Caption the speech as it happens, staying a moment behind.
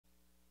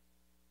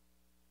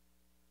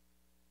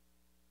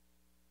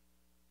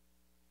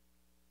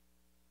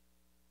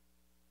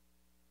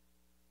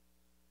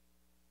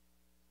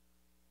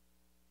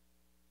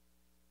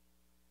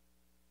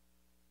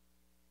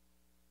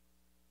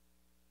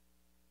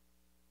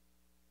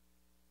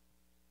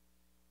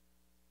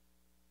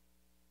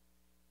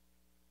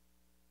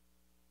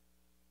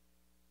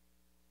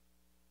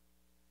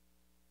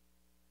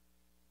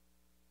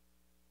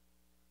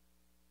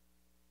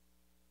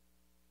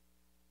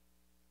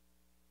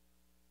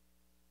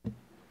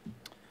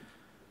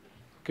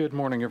Good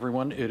morning,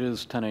 everyone. It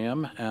is 10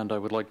 a.m., and I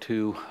would like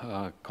to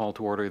call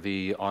to order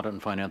the Audit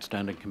and Finance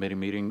Standing Committee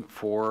meeting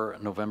for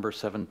November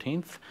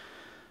 17th.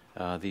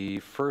 The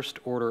first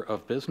order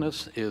of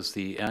business is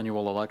the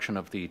annual election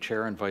of the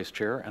chair and vice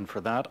chair, and for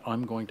that,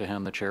 I'm going to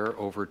hand the chair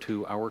over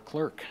to our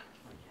clerk.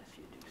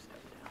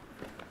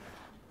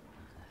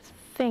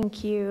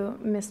 Thank you,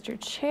 Mr.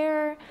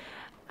 Chair.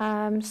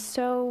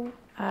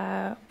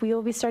 We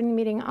will be starting the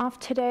meeting off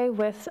today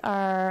with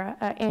our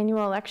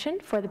annual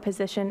election for the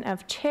position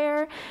of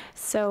chair.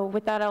 So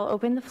with that, I'll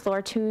open the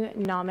floor to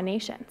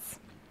nominations.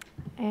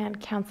 And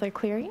Councillor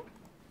Cleary.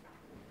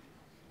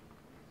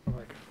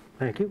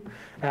 Thank you.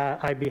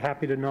 I'd be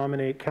happy to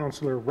nominate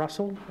Councillor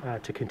Russell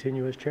to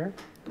continue as chair.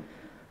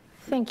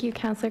 Thank you,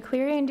 Councillor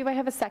Cleary. And do I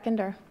have a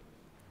seconder?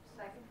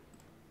 Second.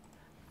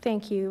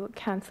 Thank you,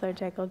 Councillor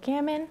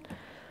Daigle-Gammon.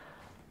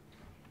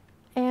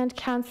 And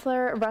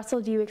Councillor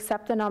Russell, do you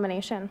accept the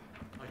nomination?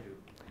 I do.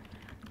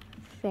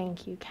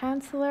 Thank you,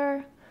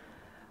 Councillor.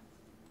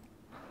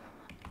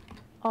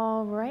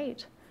 All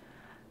right.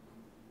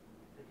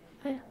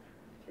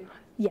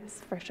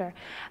 Yes, for sure.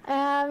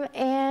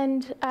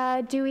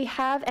 Do we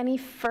have any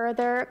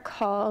further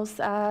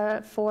calls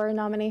for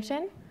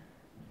nomination?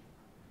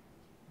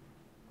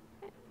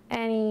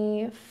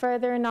 Any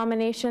further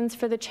nominations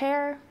for the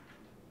chair?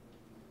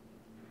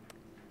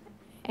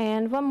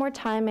 And one more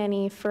time,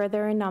 any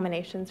further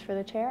nominations for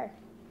the chair?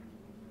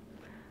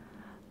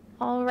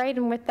 All right,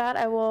 and with that,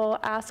 I will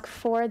ask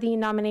for the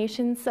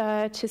nominations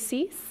to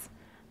cease.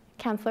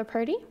 Councillor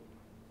Purdy.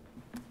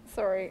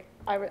 Sorry,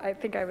 I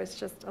think I was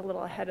just a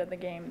little ahead of the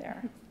game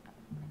there.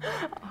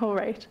 All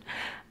right.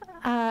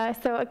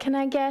 So can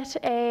I get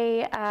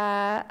a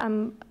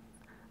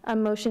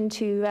motion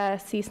to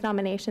cease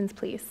nominations,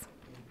 please?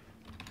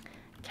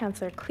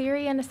 Councillor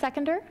Cleary, and a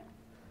seconder?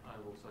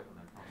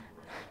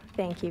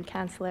 Thank you,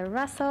 Councillor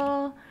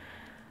Russell.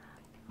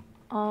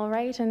 All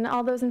right, and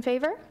all those in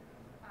favor?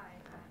 Aye.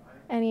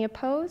 Any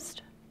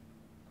opposed?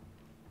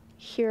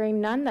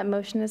 Hearing none, that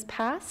motion is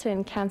passed.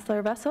 And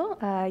Councillor Russell,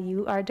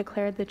 you are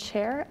declared the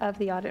chair of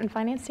the Audit and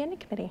Finance Standing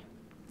Committee.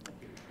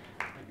 Thank you.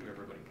 Thank you,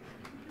 everybody.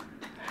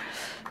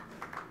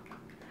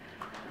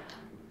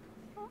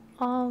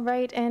 All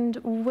right, and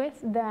with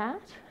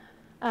that,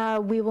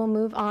 we will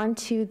move on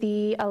to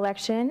the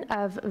election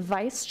of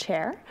vice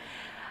chair.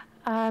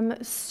 I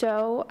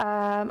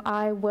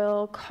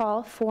will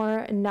call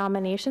for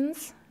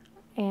nominations,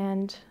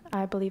 and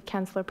I believe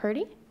Councillor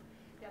Purdy.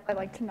 Yep, I'd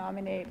like to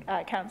nominate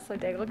Councillor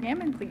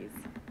Daigle-Gammon, please.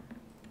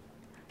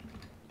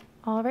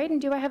 All right, and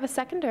do I have a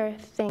seconder?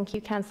 Thank you,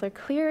 Councillor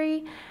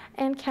Cleary.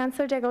 And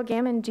Councillor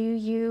Daigle-Gammon, do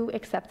you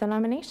accept the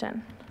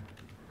nomination?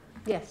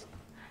 Yes.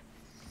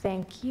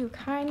 Thank you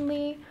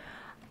kindly.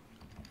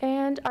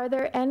 And are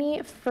there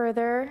any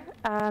further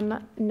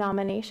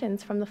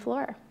nominations from the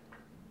floor?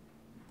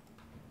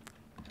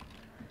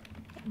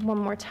 One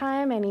more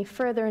time, any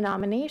further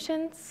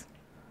nominations?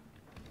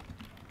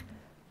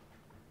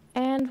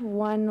 And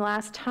one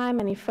last time,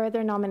 any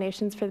further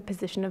nominations for the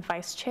position of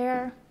vice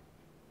chair?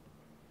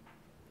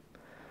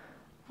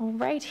 All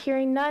right,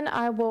 hearing none,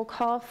 I will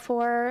call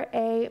for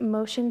a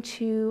motion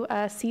to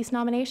cease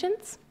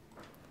nominations.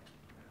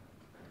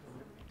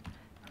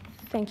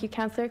 Thank you,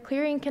 Councillor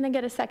Cleary. And can I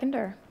get a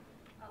seconder?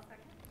 I'll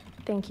second.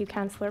 Thank you,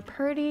 Councillor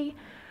Purdy.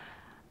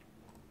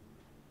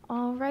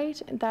 All right,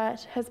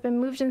 that has been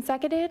moved and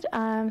seconded.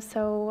 Can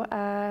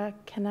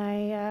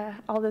I,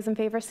 all those in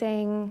favor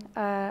saying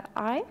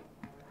aye?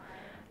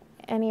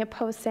 Any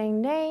opposed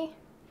saying nay?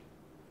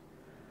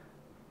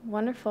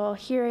 Wonderful.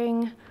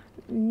 Hearing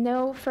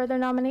no further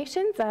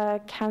nominations,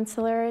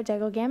 Councillor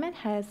Daigle-Gammon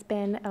has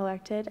been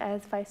elected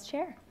as vice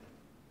chair.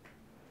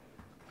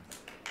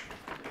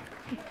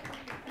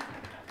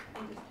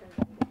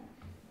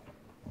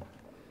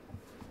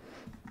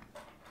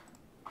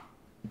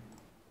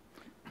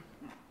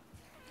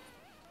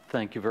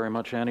 Thank you very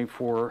much, Annie,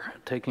 for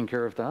taking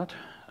care of that.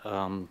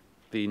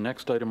 The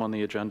next item on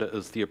the agenda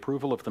is the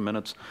approval of the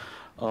minutes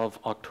of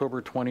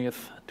October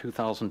 20th,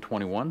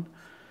 2021.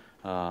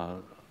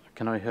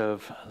 Can I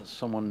have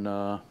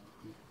someone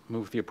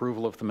move the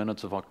approval of the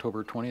minutes of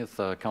October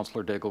 20th?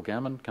 Councillor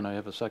Daigle-Gammon, can I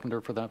have a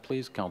seconder for that,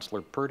 please?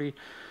 Councillor Purdy,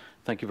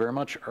 thank you very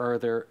much. Are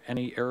there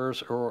any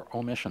errors or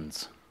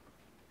omissions?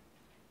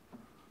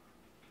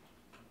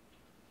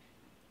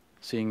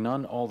 Seeing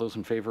none, all those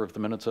in favor of the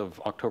minutes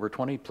of October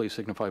 20, please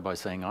signify by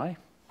saying aye.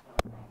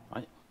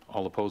 Aye.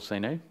 All opposed, say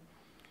nay.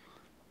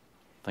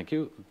 Thank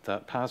you.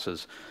 That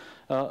passes.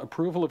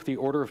 Approval of the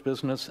order of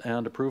business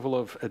and approval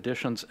of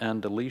additions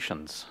and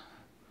deletions.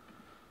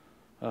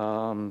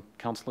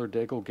 Councillor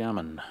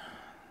Daigle-Gammon.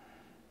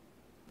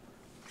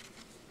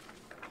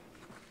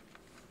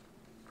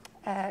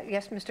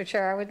 Yes, Mr.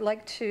 Chair, I would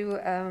like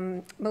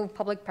to move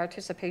public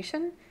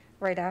participation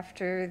right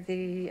after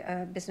the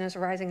business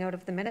arising out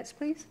of the minutes,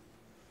 please.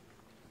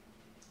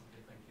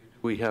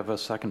 We have a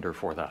seconder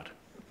for that.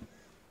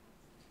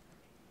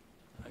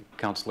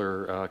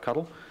 Councillor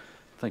Cuddle,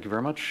 thank you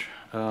very much.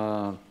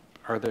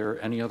 Are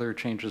there any other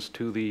changes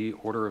to the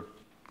order of,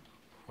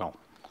 well,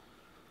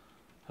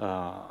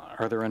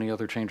 Are there any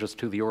other changes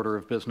to the order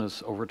of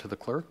business over to the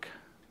clerk?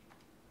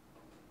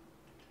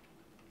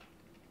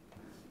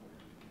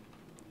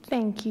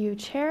 Thank you,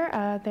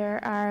 Chair.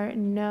 There are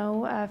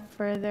no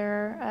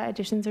further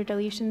additions or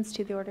deletions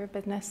to the order of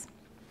business.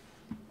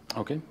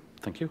 Okay,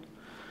 thank you.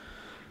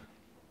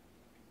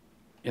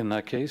 In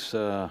that case,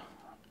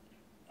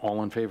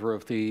 all in favor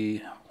of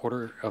the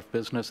order of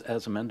business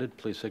as amended,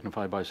 please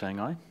signify by saying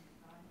aye.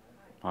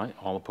 Aye.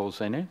 All opposed,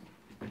 say nay.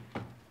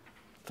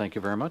 Thank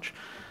you very much.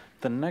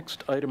 The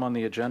next item on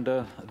the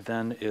agenda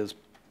then is,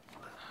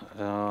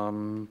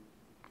 we're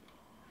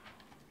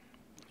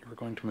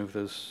going to move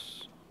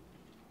this.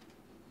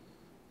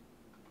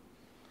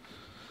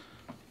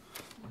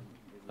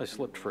 I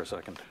slipped for a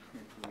second.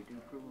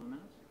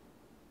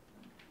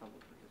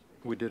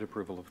 We did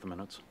approval of the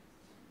minutes.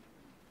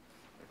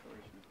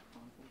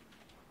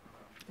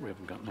 We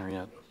haven't gotten there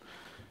yet.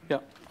 Yeah,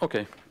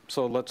 okay.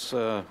 So let's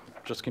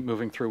just keep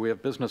moving through. We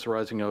have business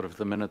arising out of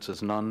the minutes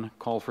is none.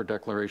 Call for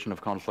declaration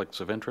of conflicts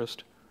of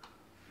interest.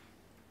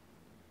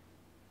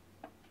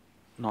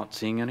 Not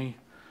seeing any.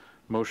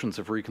 Motions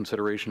of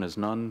reconsideration is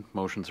none.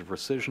 Motions of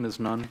rescission is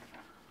none.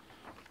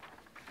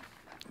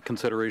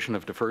 Consideration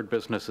of deferred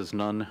business is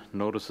none.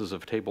 Notices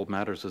of tabled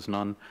matters is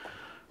none.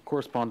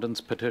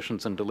 Correspondence,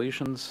 petitions, and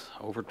deletions,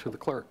 over to the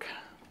clerk.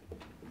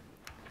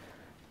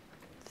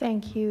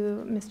 Thank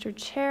you, Mr.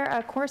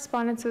 Chair.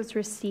 Correspondence was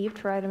received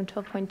for item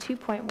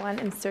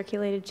 12.2.1 and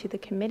circulated to the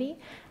committee.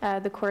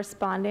 The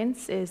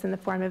correspondence is in the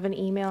form of an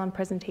email and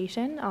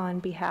presentation on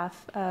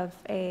behalf of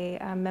a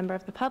member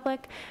of the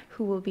public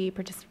who will be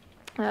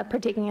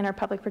partaking in our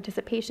public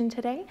participation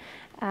today.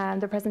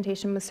 The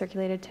presentation was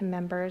circulated to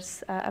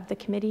members of the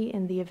committee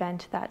in the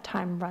event that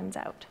time runs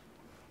out.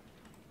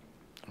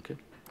 Okay,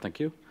 thank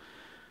you.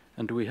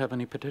 And do we have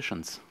any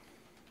petitions?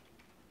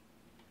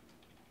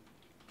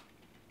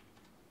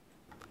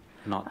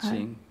 Not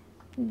seeing.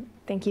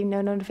 Thank you.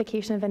 No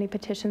notification of any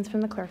petitions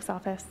from the clerk's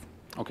office.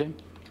 Okay,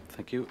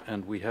 thank you.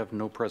 And we have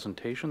no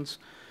presentations.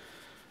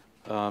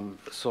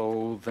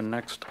 So the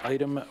next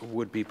item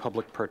would be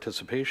public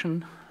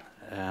participation,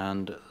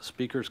 and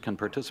speakers can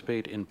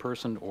participate in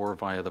person or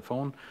via the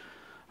phone.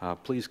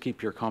 Please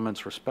keep your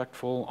comments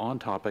respectful, on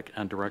topic,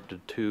 and directed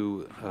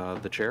to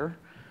the chair.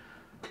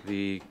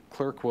 The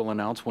clerk will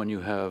announce when you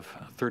have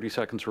 30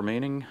 seconds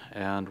remaining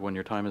and when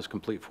your time is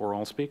complete for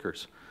all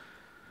speakers.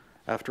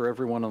 After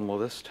everyone on the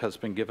list has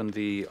been given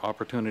the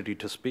opportunity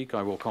to speak,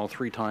 I will call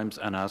 3 times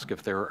and ask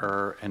if there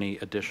are any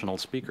additional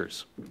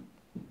speakers.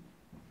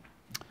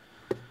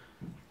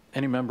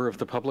 Any member of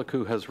the public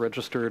who has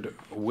registered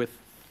with...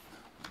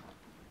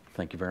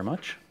 Thank you very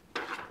much.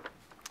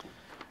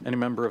 Any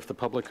member of the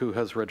public who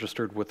has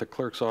registered with the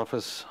clerk's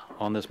office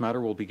on this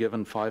matter will be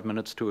given 5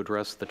 minutes to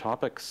address the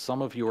topic.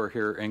 Some of you are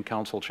here in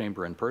council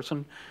chamber in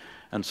person,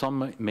 and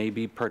some may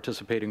be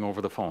participating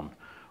over the phone.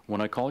 When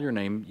I call your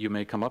name, you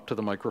may come up to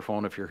the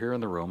microphone if you're here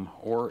in the room,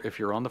 or if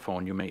you're on the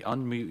phone, you may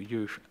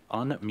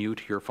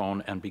unmute your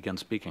phone and begin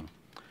speaking.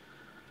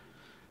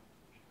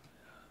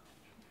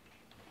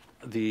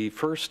 The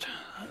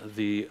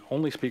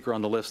only speaker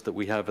on the list that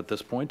we have at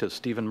this point is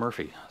Stephen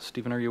Murphy.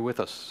 Stephen, are you with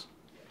us?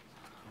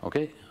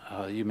 Okay,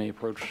 you may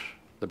approach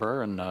the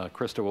bar and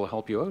Krista will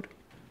help you out.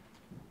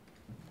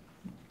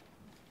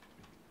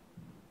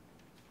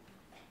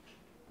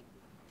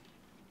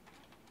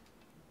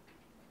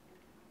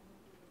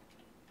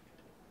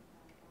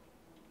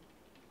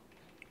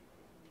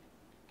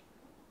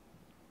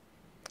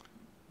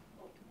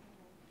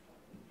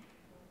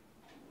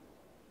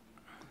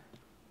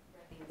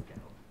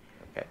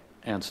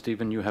 And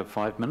Stephen, you have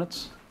 5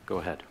 minutes. Go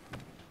ahead.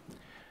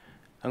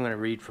 I'm going to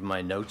read from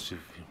my notes, if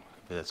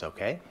that's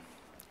okay.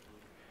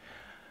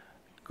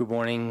 Good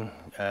morning,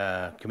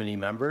 committee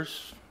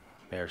members,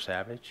 Mayor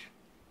Savage.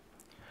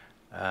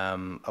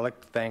 I'd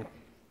like to thank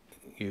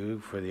you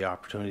for the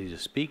opportunity to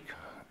speak,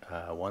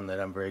 one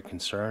that I'm very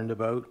concerned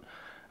about,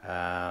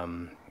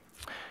 and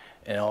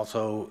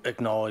also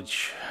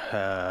acknowledge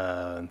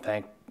and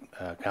thank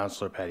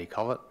Councillor Patty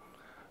Cullett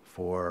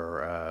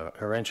for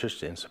her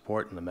interest and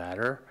support in the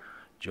matter,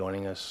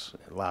 joining us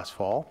last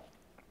fall.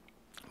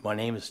 My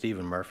name is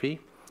Stephen Murphy.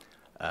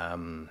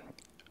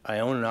 I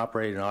own and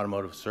operate an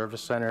automotive service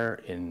center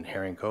in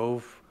Herring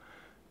Cove,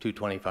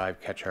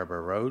 225 Ketch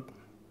Harbor Road.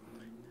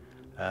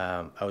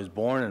 I was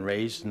born and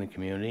raised in the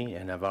community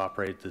and have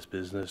operated this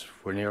business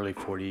for nearly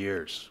 40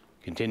 years,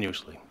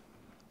 continuously.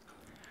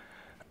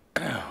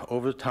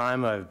 Over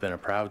time, I've been a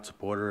proud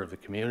supporter of the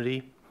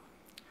community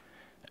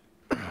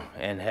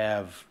and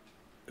have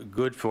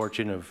good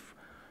fortune of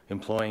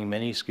employing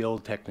many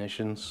skilled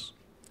technicians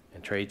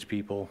and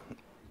tradespeople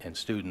and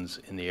students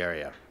in the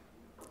area.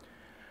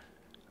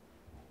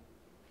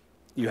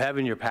 You have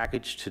in your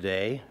package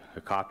today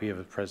a copy of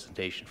a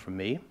presentation from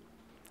me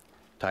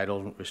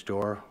titled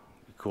Restore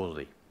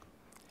Equality.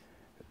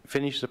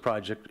 Finish the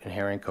project in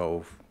Herring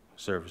Cove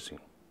servicing.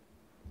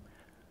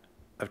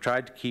 I've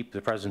tried to keep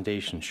the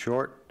presentation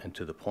short and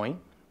to the point,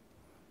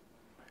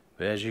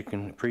 but as you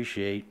can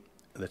appreciate,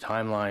 the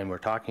timeline we're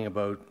talking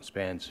about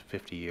spans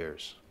 50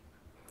 years.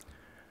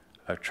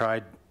 I've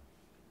tried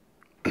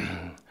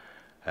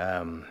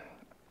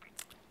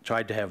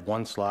Tried to have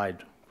one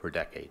slide per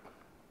decade.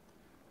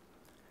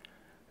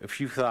 A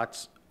few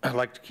thoughts I'd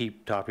like to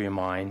keep top of your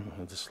mind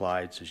with the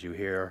slides as you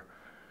hear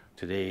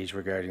today's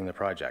regarding the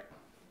project.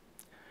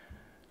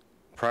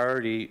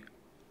 Priority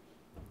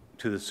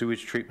to the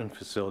sewage treatment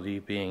facility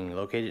being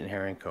located in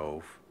Herring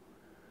Cove,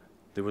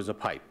 there was a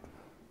pipe.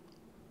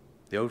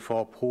 The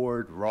outfall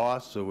poured raw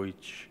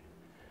sewage,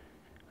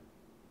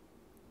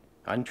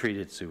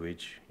 untreated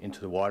sewage,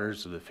 into the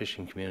waters of the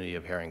fishing community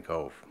of Herring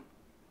Cove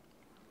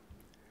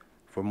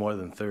for more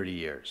than 30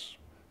 years.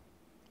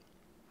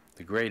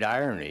 The great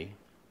irony,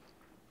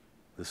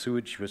 the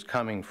sewage was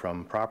coming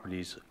from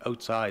properties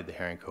outside the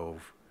Herring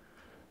Cove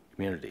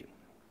community,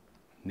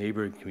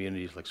 neighboring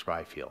communities like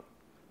Spryfield.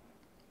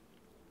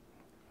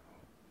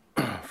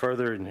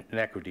 Further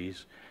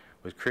inequities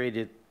was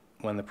created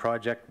when the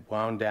project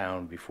wound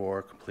down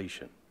before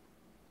completion.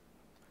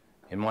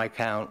 In my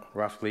count,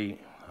 roughly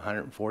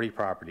 140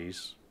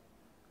 properties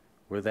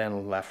were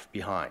then left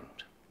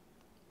behind,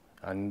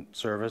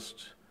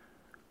 unserviced,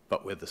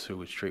 but with the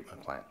sewage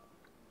treatment plant.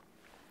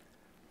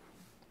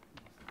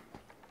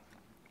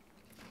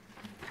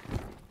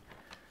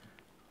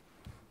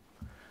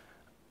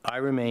 I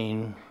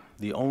remain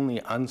the only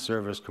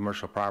unserviced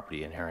commercial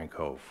property in Herring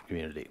Cove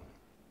community.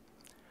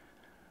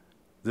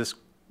 This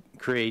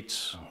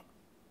creates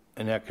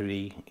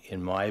inequity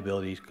in my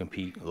ability to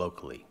compete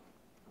locally,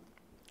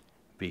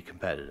 be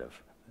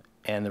competitive,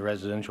 and the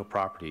residential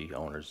property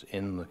owners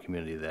in the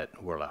community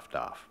that were left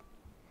off.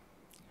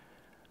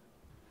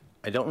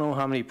 I don't know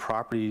how many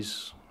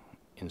properties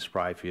in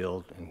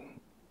Spryfield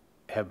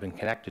have been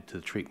connected to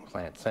the treatment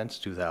plant since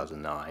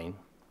 2009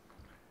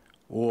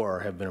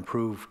 or have been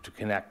approved to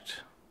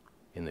connect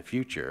in the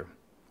future,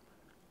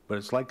 but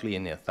it's likely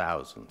in the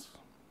thousands.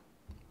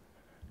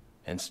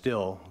 And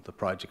still, the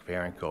project for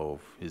Herring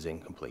Cove is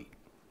incomplete.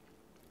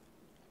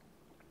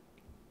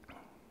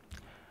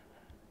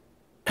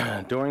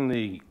 During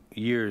the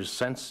years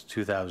since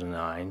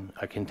 2009,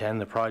 I contend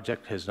the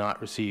project has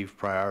not received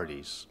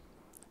priorities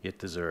it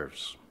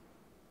deserves.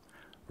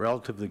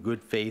 Relatively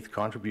good faith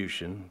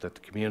contribution that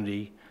the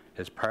community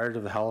as part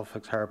of the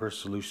Halifax Harbor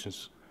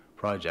Solutions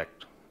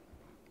project.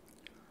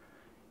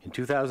 In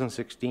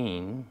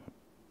 2016,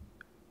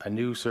 a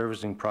new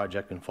servicing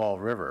project in Fall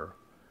River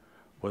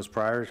was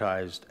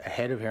prioritized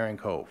ahead of Herring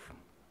Cove.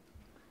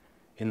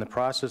 In the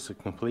process of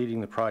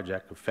completing the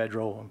project with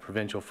federal and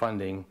provincial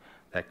funding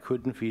that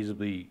couldn't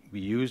feasibly be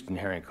used in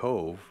Herring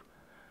Cove,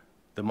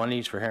 the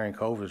monies for Herring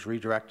Cove was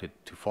redirected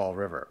to Fall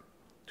River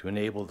to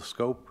enable the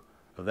scope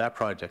of that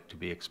project to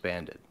be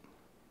expanded.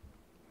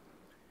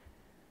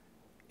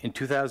 In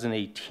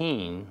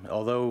 2018,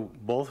 although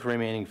both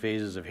remaining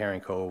phases of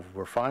Herring Cove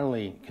were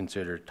finally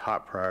considered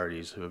top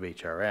priorities of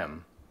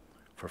HRM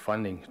for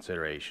funding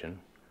consideration,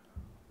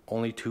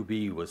 only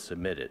 2B was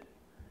submitted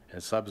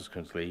and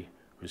subsequently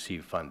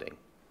received funding.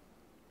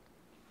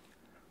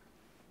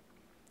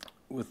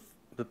 With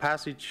the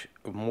passage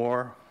of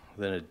more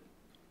than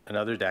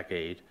another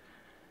decade,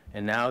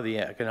 and now the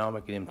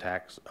economic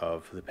impacts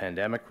of the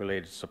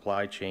pandemic-related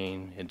supply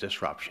chain and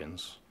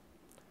disruptions,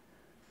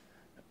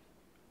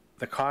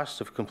 the cost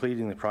of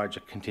completing the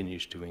project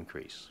continues to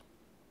increase.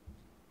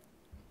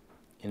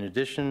 In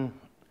addition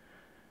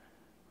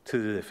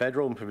to the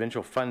federal and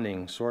provincial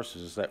funding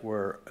sources that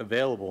were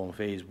available in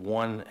Phase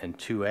 1 and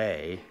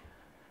 2A,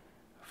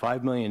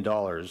 $5 million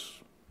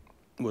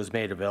was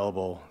made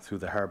available through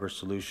the Harbor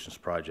Solutions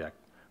Project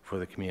for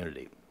the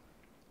community.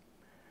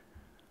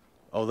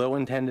 Although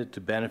intended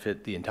to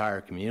benefit the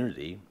entire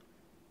community,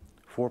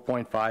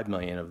 $4.5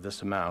 million of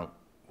this amount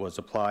was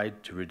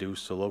applied to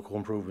reduce the local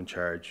improvement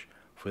charge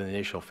for the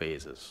initial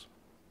phases,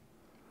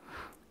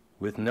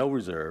 with no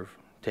reserve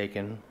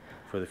taken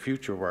for the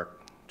future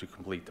work to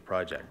complete the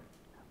project.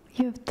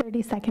 You have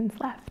 30 seconds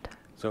left.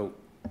 So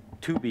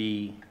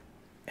 2B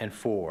and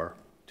 4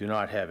 do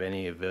not have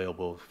any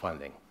available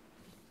funding.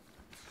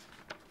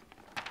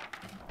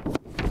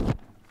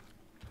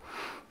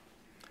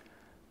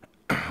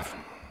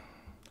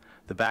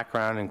 The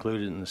background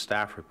included in the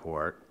staff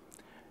report,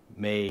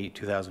 May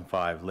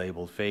 2005,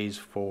 labeled Phase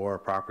 4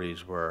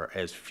 properties were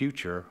as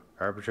future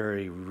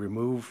arbitrarily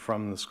removed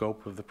from the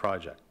scope of the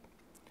project.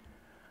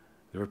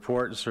 The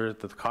report asserted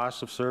that the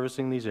cost of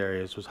servicing these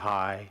areas was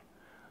high,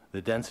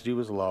 the density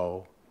was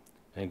low,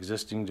 and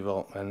existing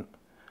development,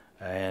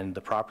 and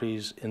the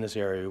properties in this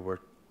area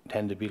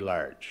tend to be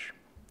large.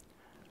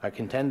 I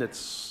contend that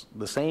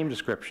the same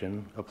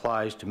description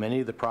applies to many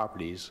of the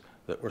properties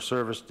that were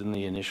serviced in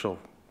the initial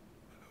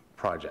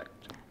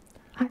project.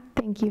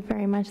 Thank you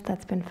very much.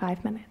 That's been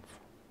 5 minutes.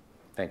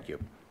 Thank you.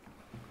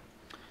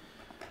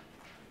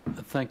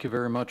 Thank you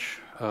very much,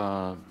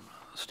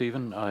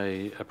 Stephen.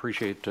 I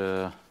appreciate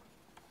the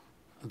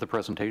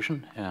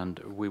presentation, and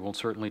we will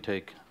certainly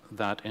take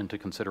that into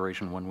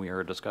consideration when we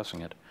are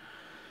discussing it.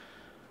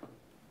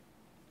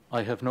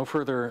 I have no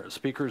further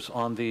speakers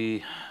on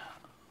the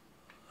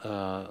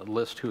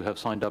list who have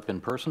signed up in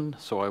person,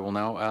 so I will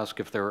now ask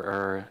if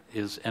there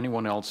is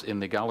anyone else in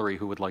the gallery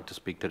who would like to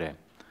speak today.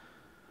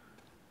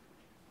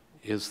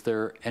 Is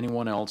there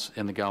anyone else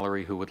in the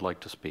gallery who would like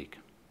to speak?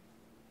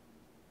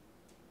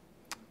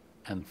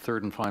 And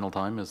third and final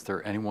time, is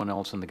there anyone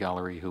else in the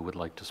gallery who would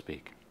like to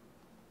speak?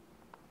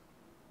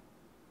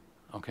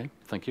 Okay,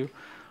 thank you.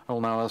 I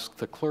will now ask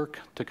the clerk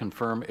to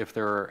confirm if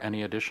there are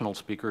any additional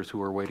speakers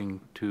who are waiting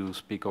to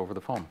speak over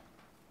the phone.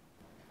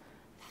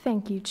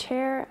 Thank you,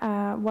 Chair.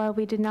 While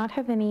we did not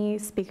have any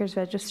speakers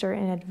register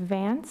in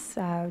advance,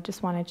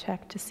 just want to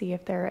check to see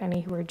if there are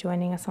any who are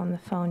joining us on the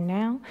phone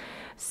now.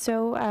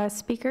 So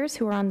speakers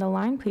who are on the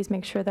line, please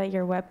make sure that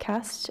your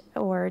webcast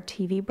or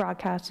TV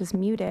broadcast is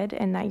muted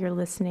and that you're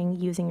listening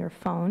using your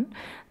phone.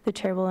 The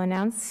Chair will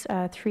announce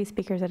 3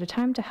 speakers at a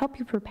time to help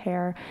you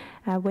prepare.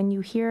 When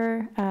you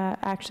hear,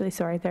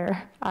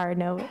 there are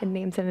no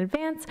names in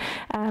advance,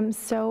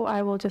 so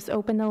I will just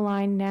open the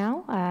line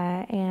now,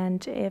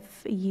 and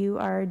if you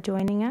are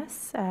joining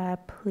us,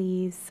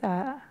 please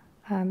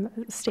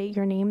state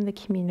your name, the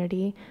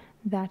community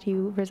that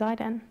you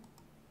reside in.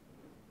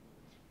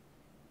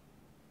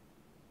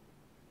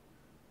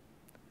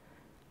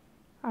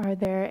 Are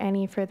there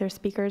any further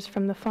speakers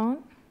from the phone?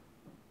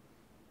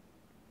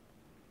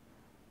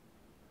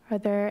 Are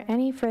there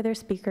any further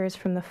speakers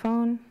from the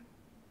phone?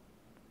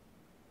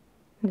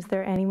 Is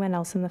there anyone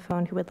else on the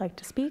phone who would like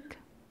to speak?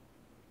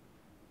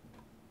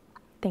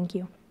 Thank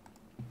you.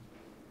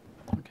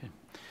 Okay.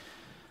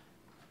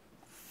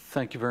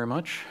 Thank you very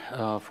much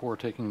for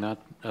taking that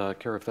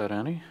care of that,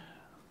 Annie.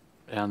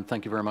 And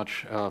thank you very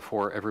much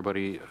for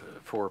everybody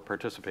for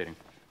participating.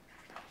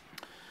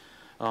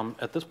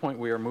 At this point,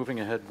 we are moving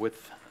ahead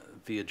with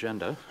the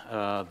agenda.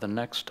 The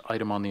next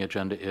item on the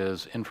agenda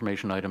is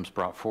information items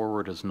brought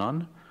forward as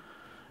none.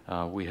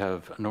 We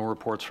have no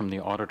reports from the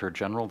Auditor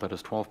General, that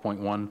is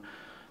 12.1.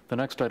 The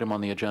next item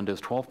on the agenda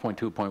is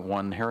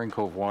 12.2.1, Herring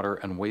Cove Water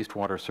and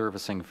Wastewater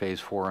Servicing Phase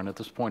 4. And at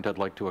this point, I'd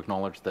like to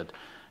acknowledge that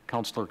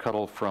Councillor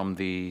Cuddle from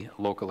the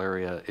local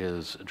area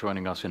is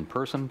joining us in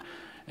person,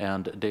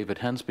 and David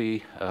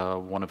Hensby,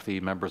 one of the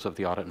members of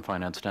the Audit and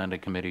Finance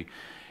Standing Committee,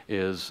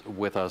 is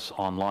with us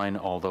online,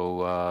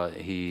 although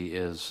he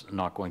is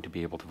not going to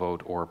be able to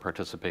vote or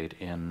participate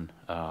in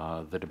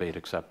the debate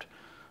except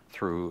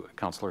through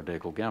Councillor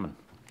Daigle-Gammon.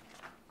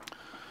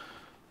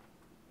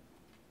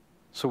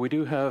 So we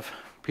do have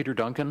Peter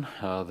Duncan,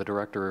 the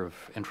Director of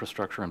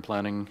Infrastructure and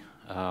Planning,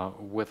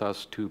 with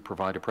us to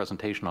provide a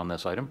presentation on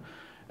this item,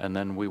 and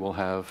then we will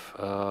have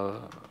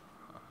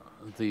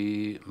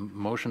the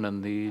motion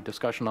and the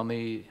discussion on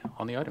the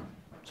item.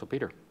 So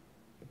Peter.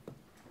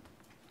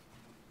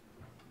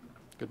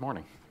 Good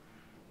morning.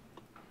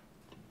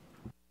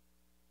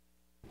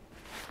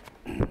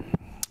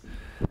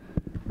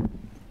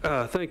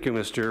 Thank you,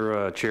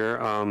 Mr.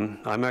 Chair.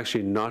 I'm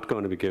actually not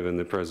going to be giving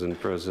the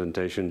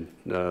presentation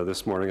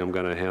this morning. I'm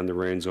going to hand the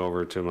reins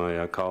over to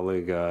my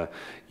colleague,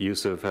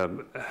 Yusuf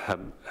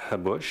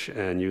Habush,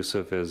 and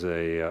Yusuf is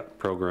a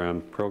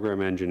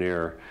program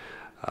engineer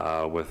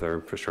with our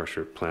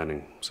infrastructure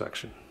planning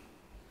section.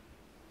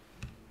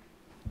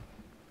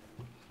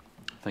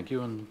 Thank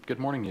you, and good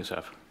morning,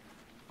 Yusuf.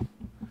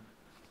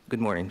 Good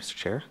morning, Mr.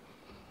 Chair.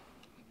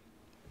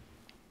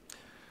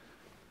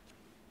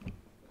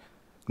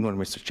 Good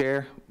morning, Mr.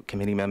 Chair,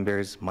 committee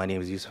members. My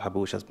name is Yusuf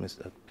Habush, as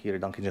Mr. Peter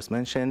Duncan just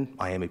mentioned.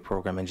 I am a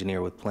program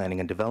engineer with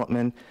Planning and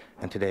Development,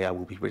 and today I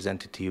will be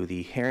presenting to you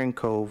the Herring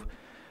Cove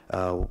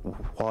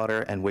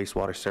Water and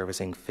Wastewater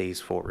Servicing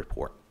Phase 4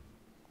 report.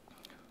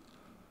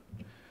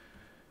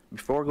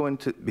 Before going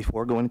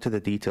into the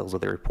details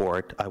of the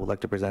report, I would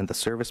like to present the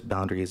service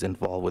boundaries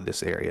involved with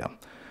this area.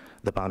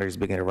 The boundaries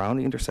begin around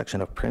the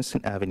intersection of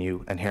Princeton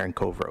Avenue and Herring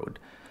Cove Road.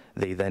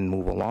 They then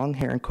move along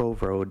Herring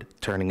Cove Road,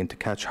 turning into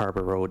Catch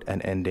Harbor Road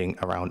and ending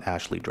around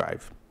Ashley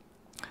Drive.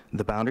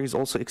 The boundaries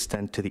also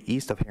extend to the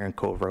east of Herring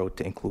Cove Road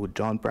to include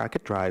John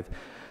Brackett Drive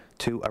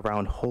to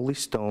around Holy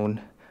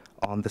Stone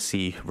on the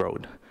Sea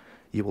Road.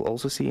 You will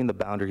also see in the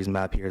boundaries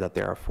map here that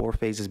there are 4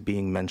 phases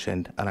being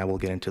mentioned, and I will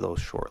get into those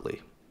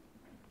shortly.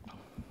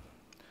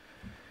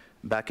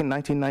 Back in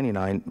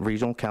 1999,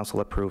 Regional Council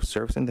approved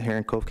servicing the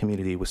Herring Cove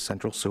community with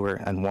central sewer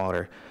and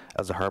water,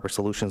 as the Harbor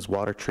Solutions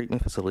water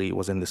treatment facility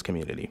was in this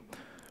community.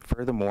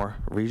 Furthermore,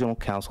 Regional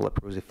Council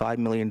approves a $5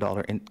 million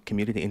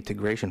community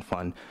integration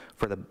fund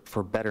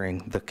for bettering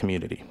the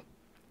community.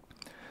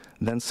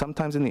 Then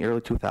sometimes in the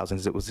early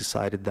 2000s, it was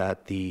decided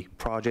that the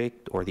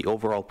project, or the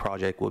overall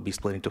project, would be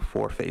split into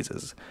 4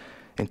 phases.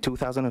 In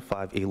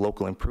 2005, a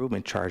local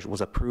improvement charge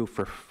was approved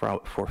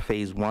for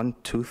phase 1,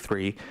 2,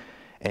 3,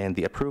 and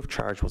the approved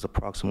charge was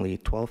approximately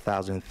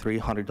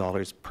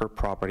 $12,300 per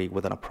property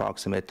with an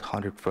approximate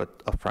 100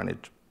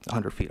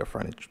 feet of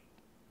frontage.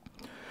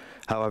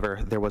 However,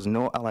 there was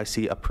no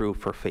LIC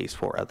approved for phase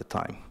 4 at the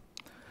time.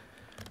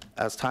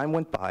 As time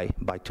went by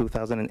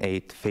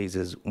 2008,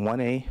 phases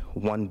 1A,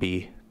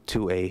 1B,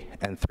 2A,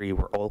 and 3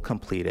 were all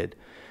completed,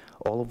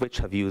 all of which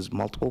have used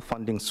multiple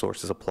funding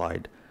sources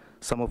applied,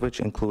 some of which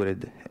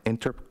included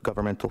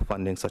intergovernmental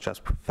funding such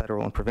as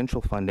federal and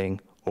provincial funding,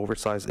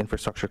 oversized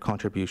infrastructure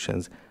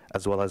contributions,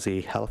 as well as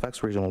the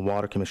Halifax Regional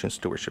Water Commission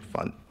Stewardship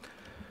Fund.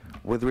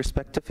 With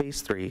respect to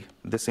Phase 3,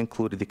 this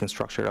included the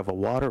construction of a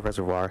water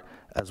reservoir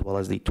as well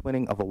as the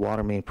twinning of a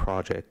water main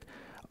project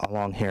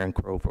along Heron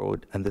Cove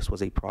Road, and this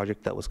was a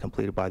project that was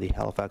completed by the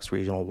Halifax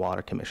Regional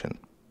Water Commission.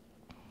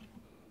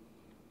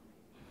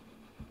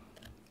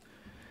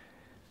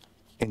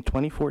 In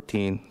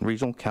 2014,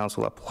 Regional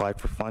Council applied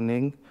for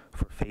funding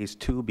for Phase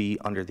 2B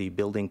under the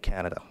Building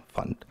Canada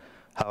Fund.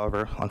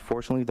 However,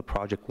 unfortunately, the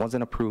project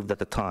wasn't approved at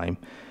the time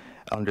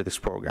under this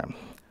program.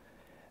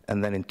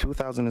 And then in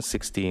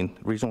 2016,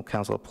 Regional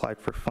Council applied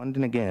for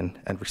funding again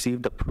and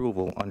received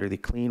approval under the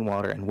Clean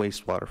Water and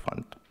Wastewater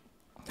Fund.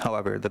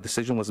 However, the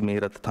decision was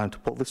made at the time to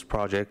pull this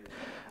project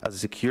as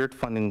secured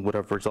funding would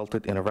have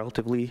resulted in a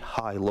relatively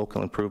high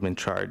local improvement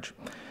charge.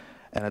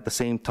 And at the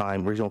same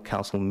time, Regional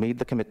Council made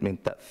the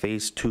commitment that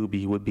Phase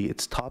 2B would be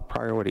its top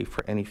priority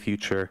for any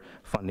future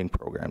funding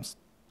programs.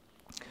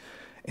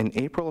 In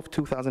April of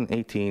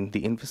 2018,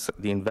 the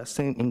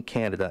Investing in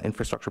Canada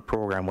Infrastructure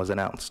Program was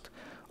announced.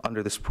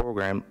 Under this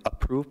program,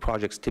 approved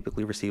projects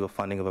typically receive a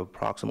funding of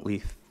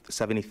approximately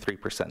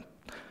 73%.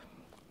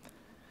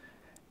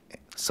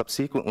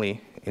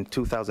 Subsequently, in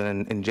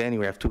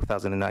January of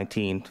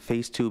 2019,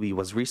 Phase 2B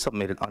was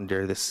resubmitted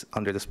under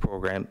this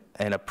program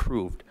and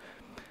approved.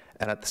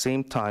 And at the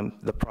same time,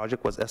 the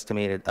project was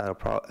estimated at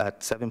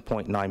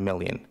 $7.9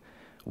 million,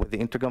 with the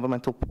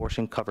intergovernmental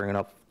portion covering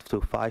up to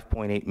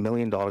 $5.8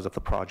 million of the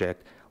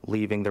project,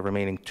 leaving the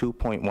remaining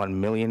 $2.1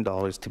 million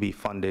to be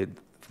funded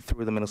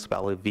through the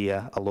municipality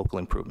via a local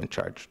improvement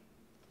charge.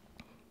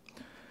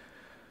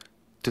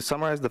 To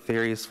summarize the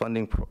various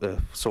funding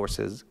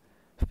sources,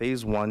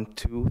 Phase 1,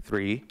 2,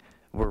 3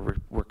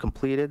 were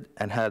completed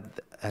and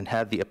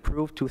had the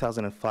approved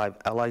 2005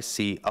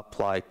 LIC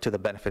applied to the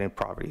benefiting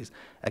properties.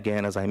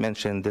 Again, as I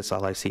mentioned, this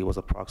LIC was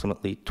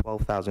approximately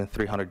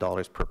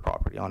 $12,300 per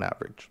property on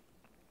average.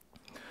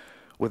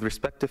 With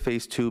respect to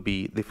Phase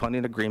 2B, the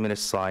funding agreement is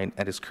signed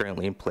and is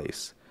currently in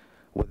place.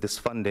 With this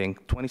funding,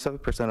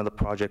 27% of the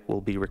project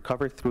will be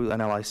recovered through an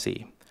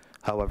LIC.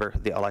 However,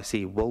 the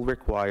LIC will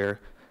require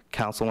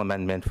council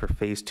amendment for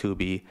Phase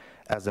 2B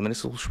as the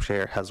municipal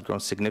share has grown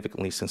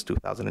significantly since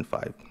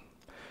 2005.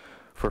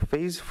 For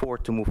Phase 4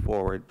 to move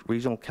forward,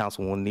 Regional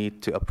Council will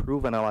need to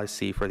approve an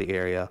LIC for the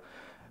area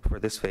for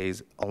this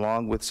phase,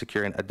 along with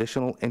securing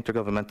additional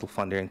intergovernmental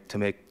funding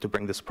to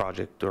bring this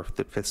project or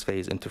this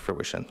phase into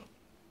fruition.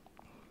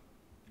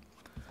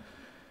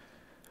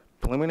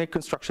 Preliminary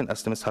construction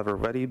estimates have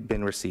already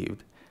been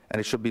received, and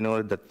it should be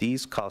noted that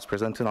these costs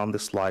presented on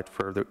this slide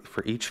for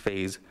each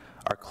phase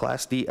are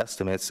Class D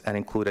estimates and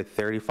include a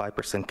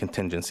 35%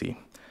 contingency.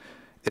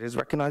 It is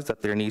recognized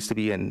that there needs to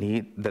be a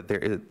need, that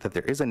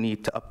there is a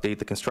need to update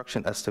the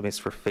construction estimates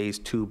for Phase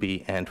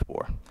 2B and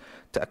 4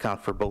 to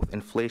account for both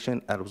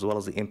inflation as well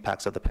as the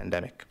impacts of the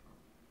pandemic.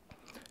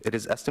 It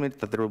is estimated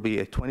that there will be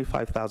a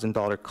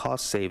 $25,000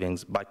 cost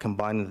savings by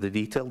combining the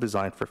detailed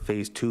design for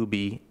Phase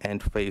 2B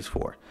and Phase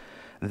 4,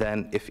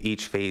 than if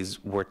each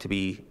phase were to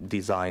be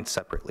designed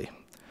separately.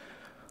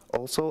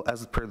 Also,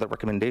 as per the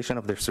recommendation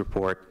of this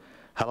report,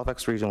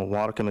 Halifax Regional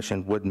Water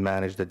Commission would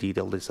manage the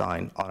detailed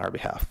design on our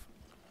behalf.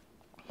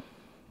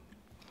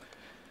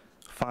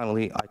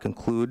 Finally, I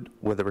conclude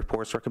with the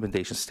report's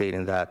recommendation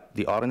stating that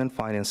the Audit and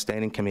Finance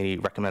Standing Committee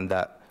recommend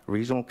that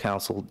Regional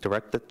Council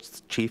direct the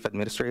Chief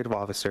Administrative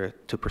Officer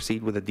to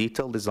proceed with a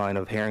detailed design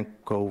of Heron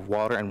Cove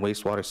Water and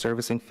Wastewater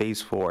Servicing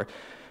Phase 4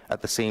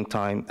 at the same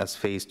time as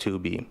Phase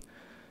 2B.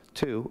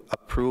 2,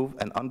 approve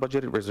an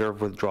unbudgeted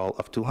reserve withdrawal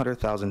of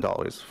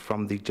 $200,000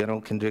 from the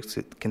General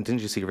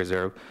Contingency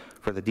Reserve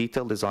for the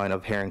detailed design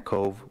of Heron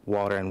Cove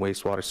Water and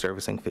Wastewater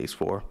Servicing Phase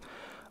 4.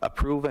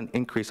 Approve an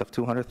increase of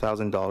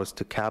 $200,000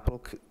 to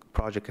capital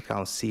project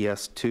account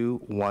CS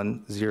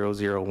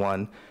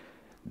 21001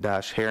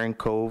 Heron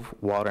Cove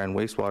Water and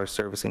Wastewater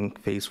Servicing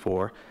Phase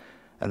 4.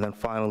 And then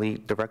finally,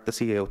 direct the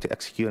CEO to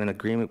execute an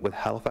agreement with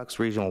Halifax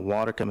Regional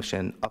Water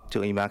Commission up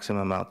to a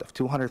maximum amount of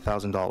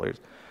 $200,000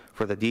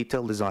 for the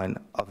detailed design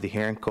of the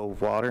Heron Cove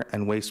Water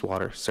and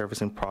Wastewater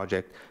Servicing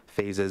Project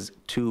Phases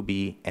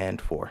 2B and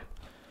 4.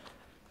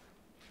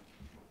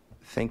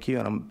 Thank you,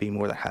 and I'll be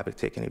more than happy to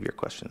take any of your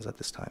questions at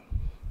this time.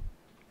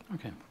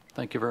 Okay.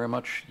 Thank you very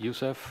much,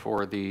 Youssef,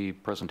 for the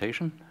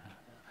presentation.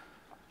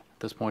 At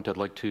this point, I'd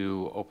like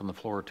to open the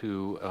floor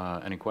to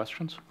any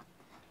questions.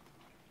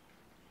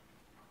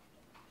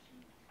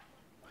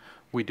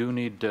 We do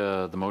need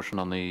the motion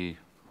on the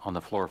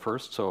floor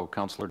first, so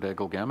Councillor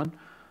Daigle-Gammon,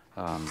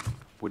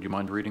 would you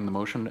mind reading the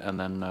motion and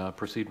then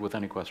proceed with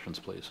any questions,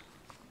 please?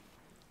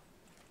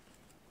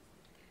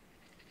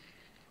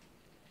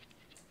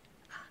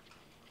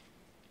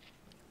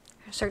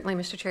 Certainly,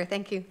 Mr. Chair,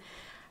 thank you.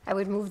 I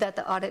would move that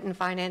the Audit and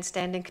Finance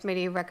Standing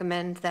Committee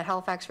recommend that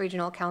Halifax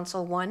Regional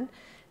Council 1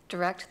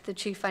 direct the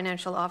Chief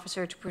Financial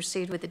Officer to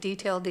proceed with the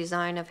detailed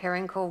design of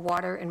Heron Cove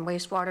Water and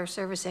Wastewater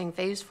Servicing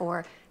Phase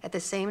 4 at the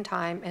same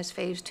time as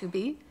Phase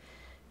 2B.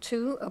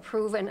 2,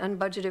 approve an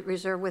unbudgeted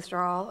reserve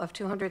withdrawal of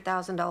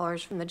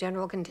 $200,000 from the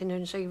General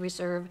Contingency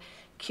Reserve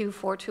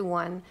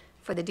Q421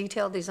 for the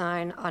detailed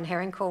design on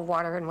Heron Cove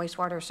Water and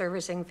Wastewater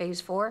Servicing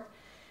Phase 4.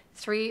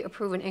 3,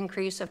 approve an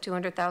increase of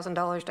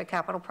 $200,000 to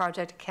capital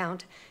project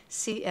account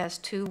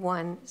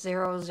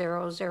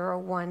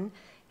CS210001,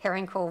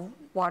 Herring Cove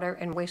Water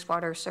and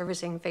Wastewater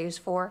Servicing Phase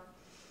 4.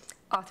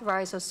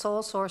 Authorize a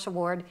sole source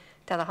award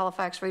to the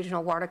Halifax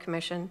Regional Water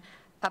Commission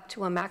up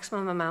to a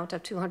maximum amount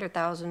of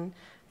 $200,000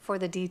 for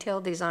the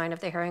detailed design of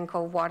the Herring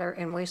Cove Water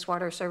and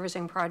Wastewater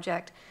Servicing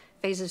Project,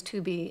 Phases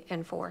 2B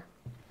and 4.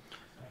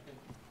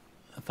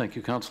 Thank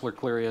you, Councillor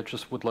Cleary. I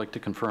just would like to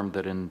confirm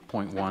that in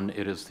point 1,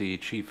 it is the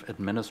Chief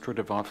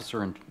Administrative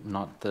Officer and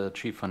not the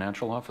Chief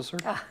Financial Officer?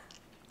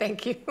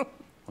 Thank you.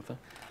 Okay.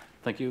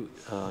 Thank you.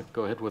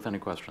 Go ahead with any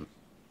questions.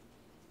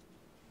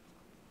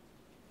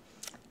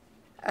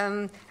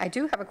 I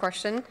do have a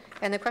question,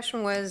 and the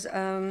question was,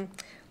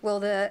 will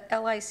the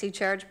LIC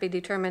charge be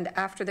determined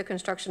after the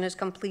construction is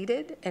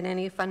completed and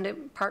any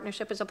funded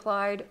partnership is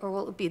applied, or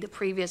will it be the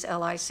previous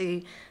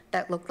LIC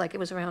that looked like it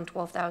was around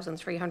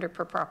 $12,300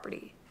 per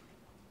property?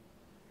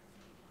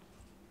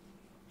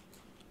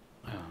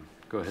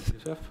 Go ahead,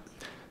 Yusuf.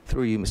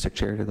 Through you, Mr.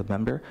 Chair, to the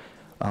member.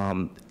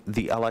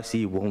 The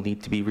LIC will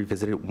need to be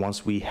revisited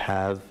once we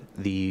have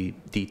the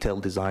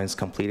detailed designs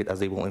completed, as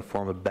they will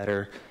inform a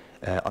better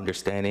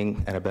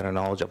understanding and a better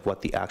knowledge of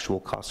what the actual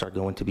costs are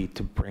going to be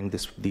to bring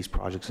these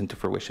projects into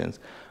fruition.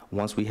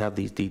 Once we have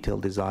these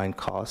detailed design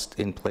costs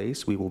in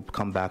place, we will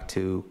come back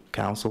to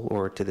council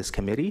or to this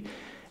committee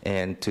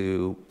and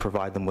to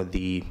provide them with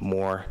the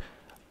more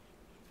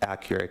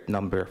accurate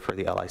number for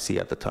the LIC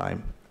at the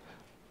time.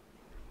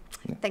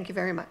 Thank you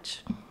very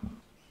much.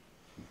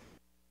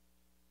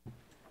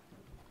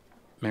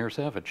 Mayor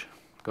Savage,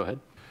 go ahead.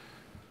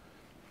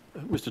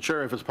 Mr.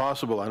 Chair, if it's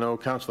possible, I know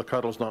Councillor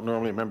Cuddle's not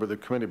normally a member of the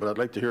committee, but I'd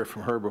like to hear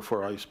from her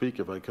before I speak,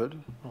 if I could.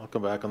 I'll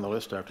come back on the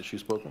list after she's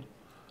spoken.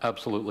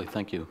 Absolutely,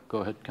 thank you. Go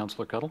ahead,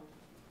 Councillor Cuddle.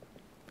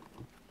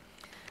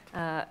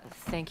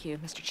 Thank you,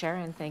 Mr. Chair,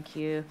 and thank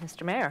you,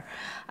 Mr. Mayor.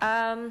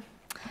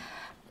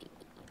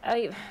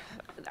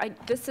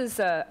 This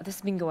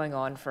has been going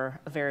on for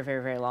a very,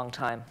 very, very long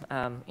time.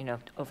 You know,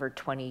 over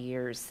 20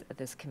 years,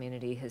 this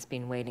community has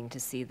been waiting to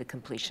see the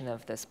completion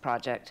of this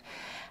project,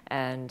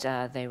 and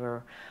they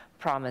were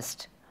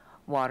promised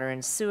water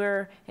and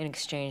sewer in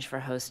exchange for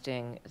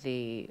hosting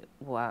the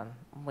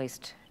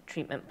waste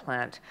treatment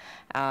plant.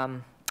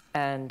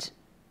 And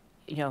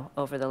you know,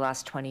 over the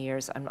last 20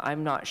 years,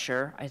 I'm not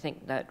sure. I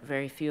think that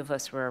very few of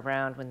us were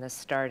around when this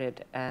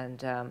started,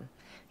 and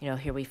you know,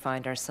 here we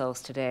find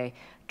ourselves today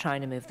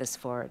trying to move this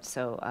forward.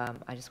 So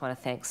I just want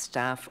to thank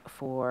staff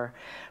for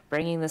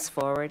bringing this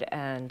forward,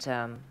 and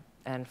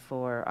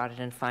for Audit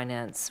and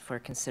Finance for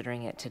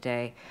considering it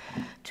today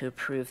to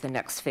approve the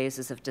next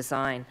phases of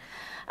design.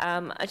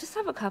 I just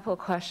have a couple of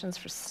questions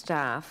for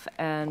staff,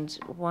 and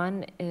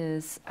one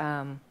is,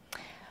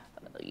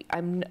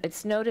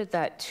 it's noted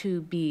that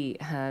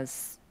 2B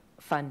has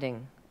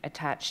funding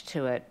attached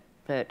to it,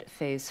 but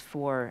Phase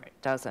 4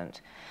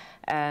 doesn't.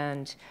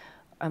 And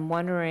I'm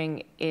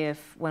wondering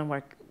if, when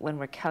we're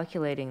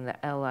calculating the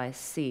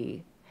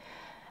LIC,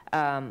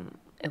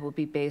 it will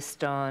be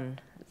based on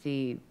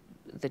the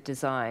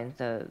design,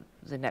 the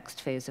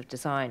next phase of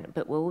design,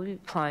 but will we be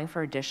applying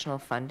for additional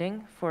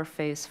funding for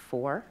Phase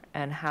 4?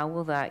 And how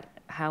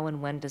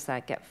and when does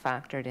that get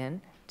factored in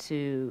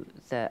to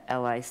the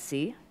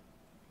LIC?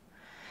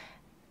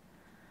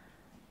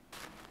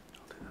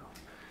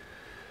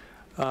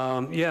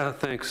 Yeah,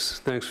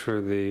 thanks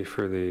for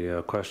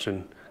the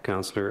question,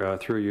 Councillor.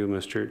 Through you,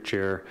 Mr.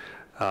 Chair.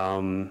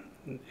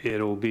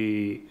 It'll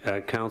be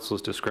at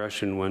Council's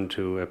discretion when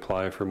to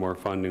apply for more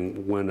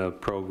funding when a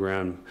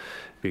program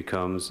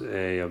becomes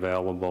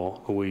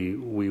available.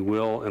 We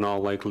will, in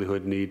all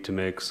likelihood, need to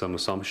make some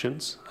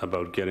assumptions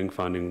about getting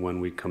funding when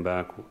we come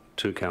back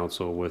to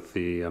Council with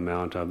the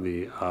amount of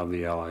the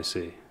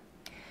LIC.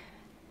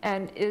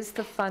 And is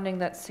the funding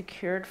that's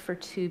secured for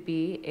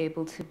 2B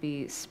able to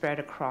be spread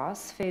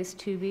across Phase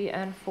 2B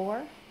and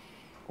 4,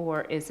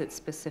 or is it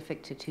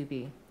specific to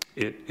 2B?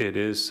 It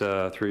is,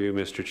 through you,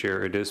 Mr.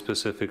 Chair, it is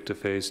specific to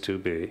Phase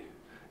 2B,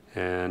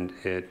 and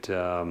it,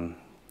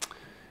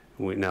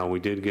 we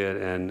did get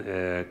an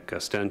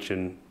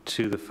extension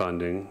to the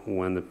funding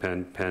when the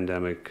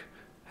pandemic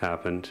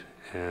happened,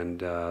 and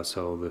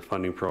so the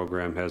funding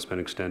program has been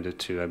extended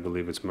to, I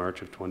believe it's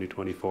March of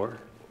 2024.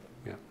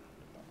 Yeah.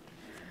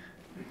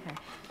 Okay.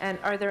 And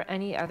are there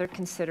any other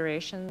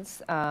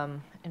considerations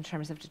in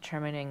terms of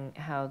determining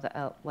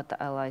how what the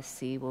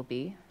LIC will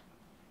be?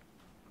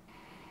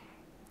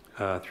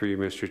 Through you,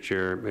 Mr.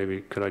 Chair,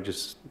 maybe could I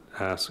just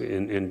ask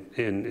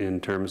in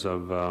terms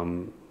of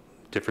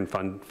different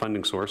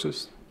funding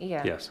sources?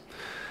 Yeah. Yes.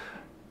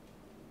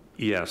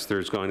 Yes,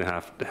 there's going to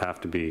have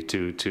to be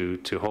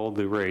to hold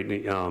the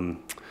rate.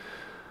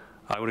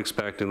 I would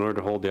expect, in order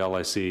to hold the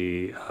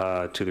LIC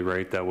to the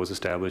rate that was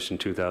established in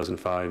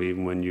 2005,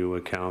 even when you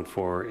account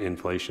for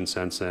inflation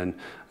since then,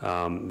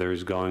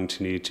 there's going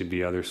to need to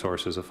be other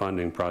sources of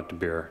funding brought to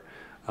bear.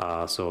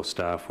 So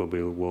staff will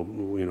be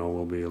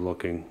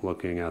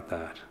looking at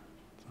that.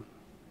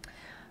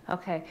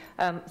 Okay,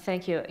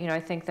 thank you. You know, I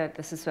think that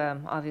this is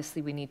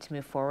obviously we need to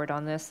move forward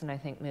on this, and I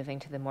think moving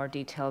to the more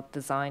detailed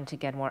design to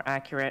get more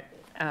accurate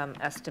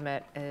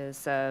estimate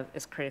is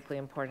critically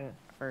important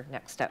for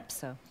next steps.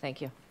 So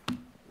thank you.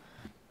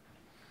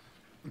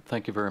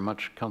 Thank you very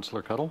much,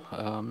 Councillor Cuttle.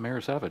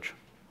 Mayor Savage.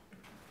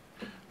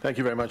 Thank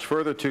you very much.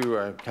 Further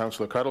to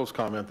Councillor Cuttle's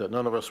comment that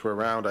none of us were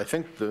around, I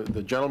think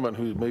the gentleman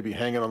who may be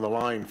hanging on the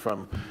line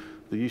from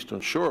the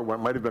Eastern Shore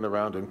might have been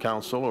around in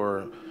council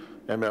or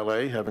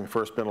MLA, having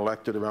first been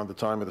elected around the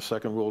time of the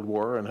Second World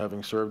War and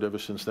having served ever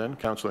since then,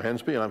 Councillor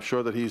Hensby, and I'm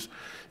sure that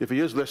if he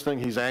is listening,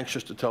 he's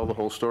anxious to tell the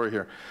whole story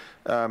here.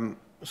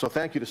 So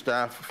thank you to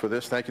staff for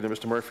this. Thank you to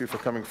Mr. Murphy for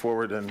coming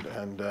forward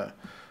and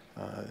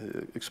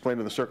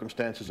explaining the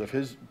circumstances of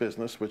his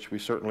business, which we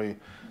certainly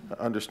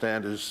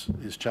understand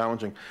is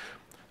challenging.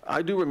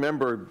 I do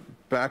remember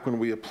back when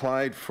we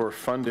applied for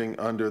funding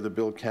under the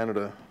Build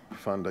Canada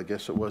Fund, I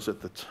guess it was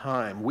at the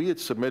time, we had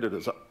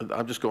submitted,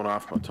 I'm just going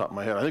off on top of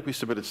my head, I think we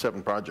submitted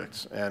 7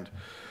 projects, and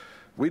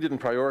we didn't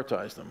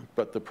prioritize them,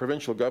 but the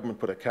provincial government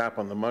put a cap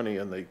on the money,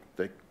 and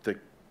they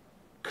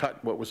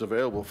cut what was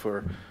available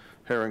for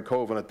Herring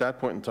Cove, and at that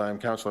point in time,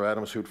 Councillor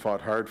Adams, who'd fought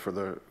hard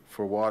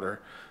for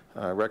water,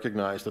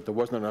 recognized that there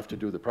wasn't enough to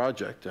do the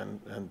project,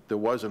 and there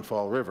was in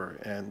Fall River,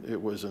 and it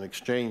was an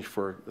exchange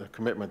for a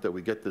commitment that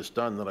we get this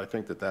done that I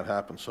think that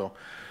happened. So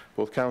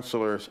both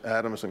Councillors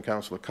Adams and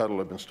Councillor Cuttle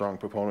have been strong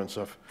proponents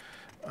of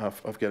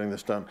getting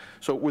this done.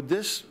 So would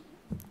this,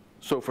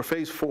 so for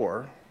phase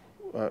 4,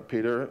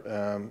 Peter,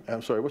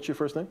 I'm sorry, what's your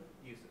first name?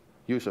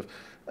 Yusuf.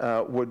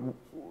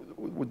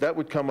 Would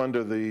that come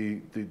under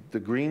the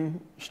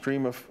green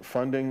stream of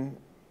funding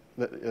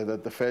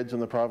that the feds in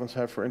the province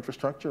have for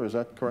infrastructure? Is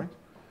that correct?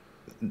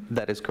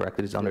 That is correct.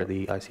 It is under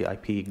the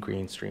ICIP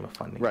green stream of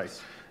funding. Right.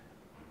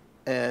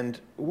 And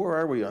where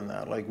are we on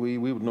that? Like we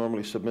would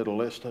normally submit a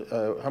list.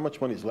 How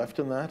much money is left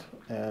in that,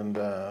 and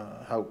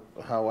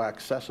how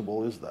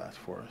accessible is that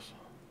for us?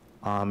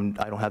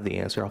 I don't have the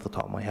answer off the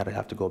top of my head. I'd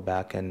have to go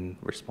back and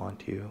respond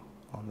to you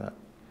on that.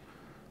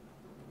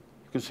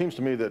 Because it seems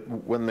to me that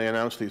when they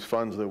announced these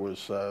funds, there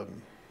was, I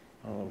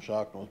don't know if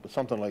Jacques knows, but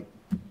something like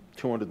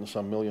 $200 and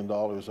some million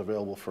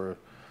available for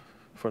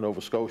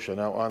Nova Scotia.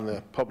 Now, on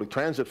the public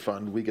transit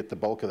fund, we get the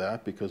bulk of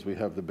that because we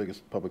have the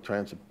biggest public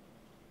transit,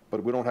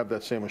 but we don't have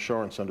that same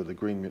assurance under the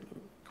green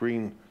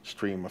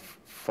stream of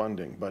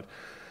funding. But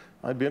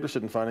I'd be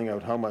interested in finding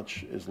out how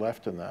much is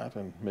left in that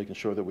and making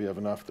sure that we have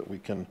enough that we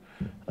can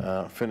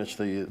finish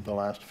the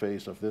last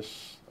phase of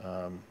this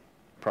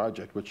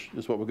project, which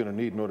is what we're going to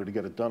need in order to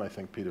get it done, I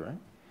think, Peter,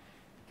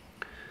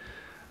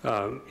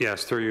 right?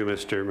 Yes, through you,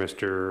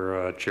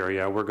 Mr. Chair.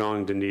 Yeah, we're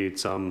going to need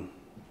some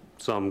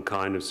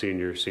kind of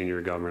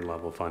senior government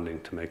level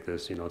funding to make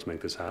this, to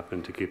make this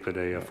happen, to keep it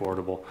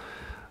affordable.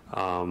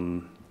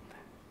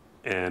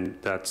 And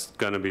that's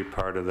going to be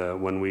part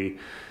of when we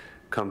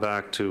come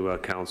back to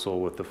council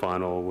with the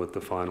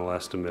final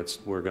estimates.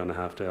 We're going to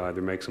have to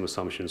either make some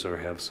assumptions or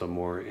have some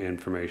more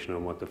information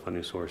on what the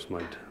funding source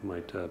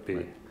might be.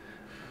 Right.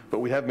 But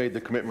we have made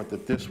the commitment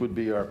that this would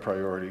be our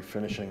priority,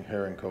 finishing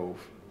Herring Cove,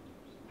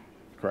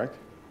 correct?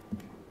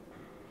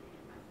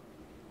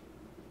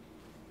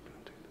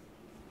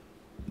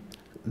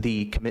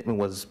 The commitment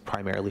was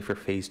primarily for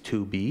phase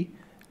 2B.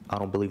 I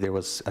don't believe there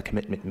was a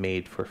commitment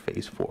made for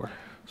phase 4.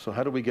 So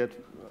are the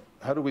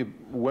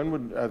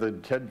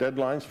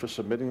deadlines for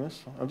submitting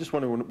this? I'm just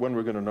wondering when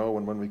we're going to know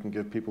and when we can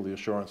give people the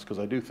assurance, because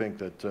I do think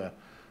that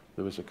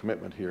there was a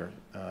commitment here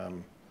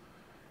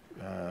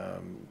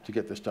to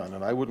get this done.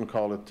 And I wouldn't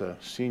call it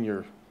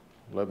senior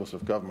levels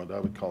of government. I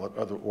would call it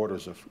other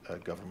orders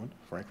of government,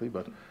 frankly,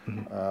 but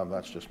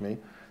that's just me.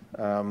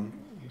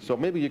 So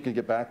maybe you could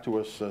get back to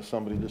us,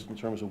 somebody, just in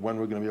terms of when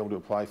we're going to be able to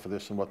apply for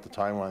this and what the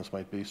timelines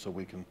might be so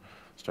we can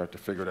start to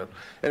figure it out.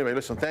 Anyway,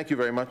 listen, thank you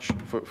very much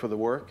for the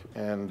work,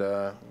 and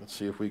let's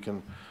see if we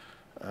can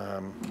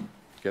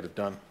get it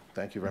done.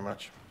 Thank you very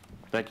much.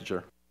 Thank you,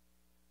 Chair.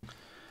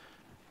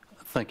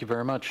 Thank you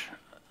very much.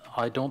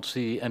 I don't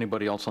see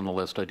anybody else on the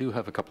list. I do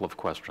have a couple of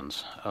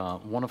questions.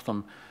 One of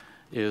them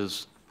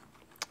is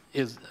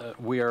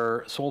we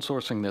are sole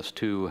sourcing this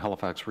to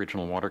Halifax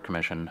Regional Water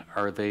Commission.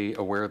 Are they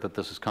aware that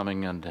this is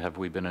coming, and have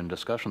we been in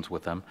discussions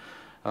with them?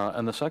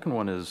 And the second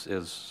one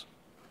is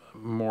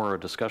more a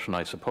discussion,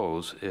 I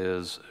suppose,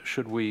 is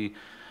should we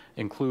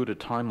include a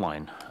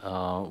timeline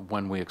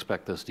when we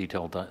expect this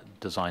detailed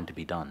design to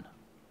be done?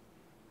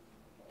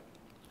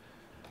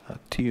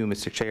 To you,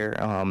 Mr. Chair,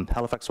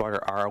 Halifax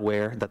Water are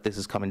aware that this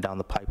is coming down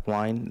the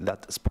pipeline.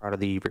 That's part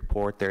of the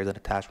report. There's an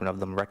attachment of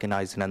them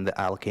recognizing and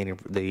allocating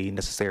the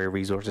necessary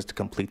resources to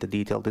complete the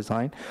detailed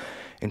design.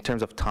 In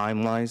terms of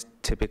timelines,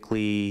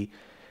 typically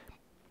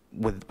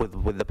with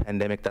the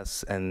pandemic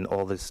and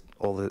all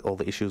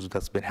the issues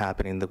that's been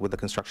happening with the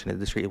construction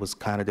industry, it was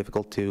kind of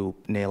difficult to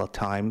nail a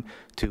time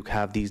to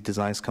have these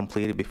designs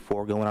completed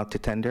before going out to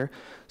tender.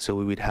 So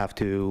we would have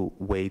to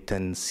wait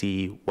and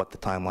see what the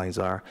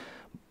timelines are.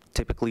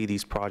 Typically,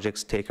 these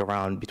projects take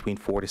around between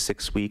 4 to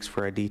 6 weeks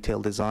for a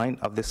detailed design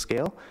of this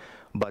scale,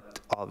 but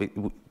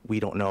we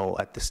don't know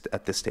at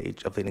this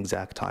stage of an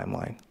exact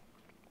timeline.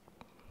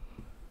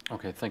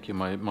 Okay, thank you.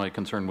 My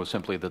concern was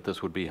simply that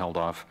this would be held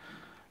off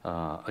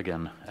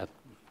again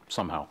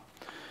somehow.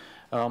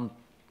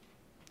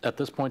 At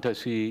this point, I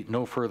see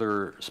no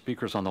further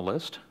speakers on the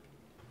list.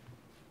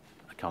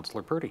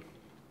 Councillor Purdy.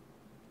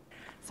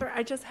 Sorry,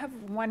 I just have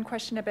one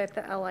question about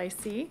the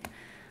LIC.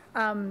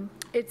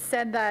 It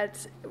said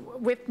that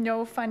with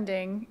no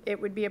funding,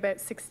 it would be about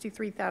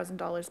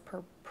 $63,000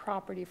 per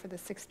property for the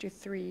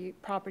 63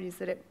 properties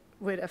that it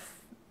would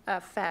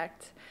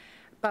affect.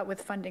 But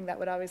with funding, that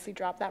would obviously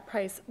drop that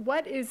price.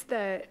 What is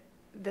the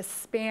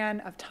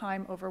span of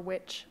time over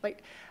which,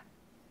 like,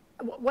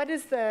 what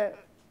is the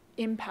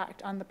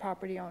impact on the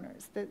property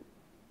owners?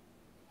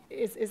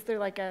 Is there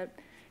like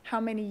how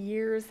many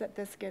years that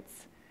this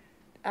gets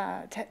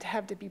to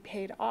have to be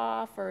paid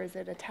off, or is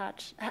it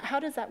attached? How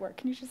does that work?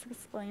 Can you just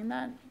explain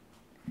that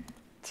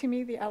to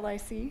me, the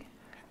LIC?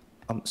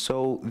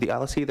 So the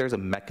LIC, there's a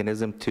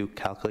mechanism to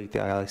calculate the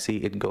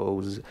LIC. It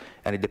goes,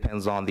 and it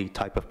depends on the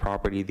type of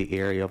property, the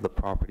area of the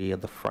property,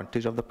 and the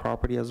frontage of the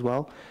property as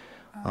well.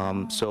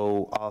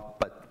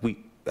 But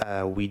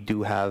we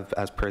do have,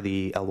 as per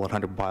the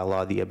L100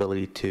 bylaw, the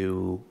ability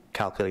to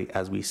calculate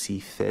as we see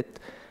fit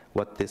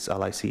what this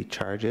LIC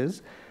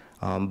charges.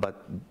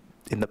 But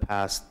in the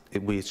past,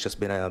 it's just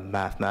been a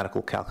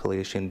mathematical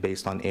calculation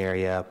based on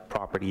area,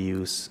 property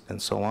use,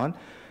 and so on.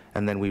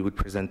 And then we would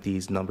present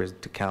these numbers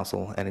to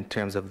council. And in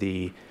terms of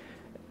the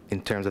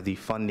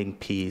funding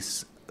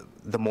piece,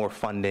 the more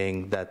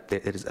funding that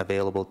it is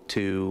available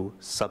to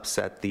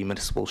subset the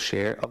municipal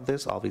share of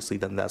this, obviously,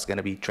 then that's going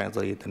to be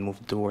translated and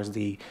moved towards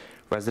the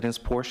residents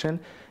portion.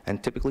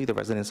 And typically, the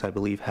residents, I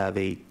believe, have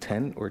a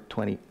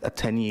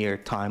 10-year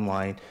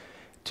timeline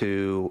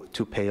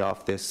to pay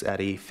off this at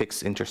a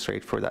fixed interest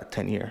rate for that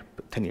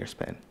 10-year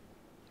span.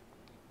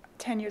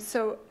 10 years.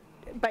 So,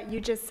 but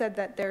you just said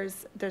that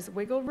there's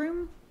wiggle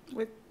room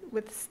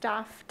with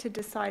staff to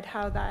decide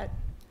how that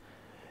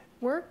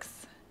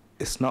works?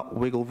 It's not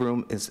wiggle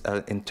room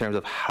in terms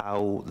of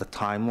how the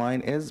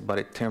timeline is, but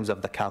in terms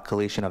of the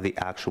calculation of the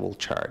actual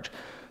charge.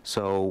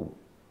 So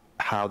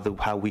how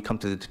we come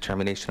to the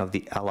determination of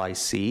the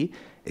LIC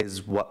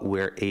is what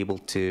we're able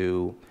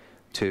to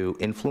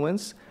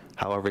influence.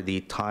 However,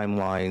 the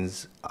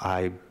timelines,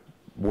 I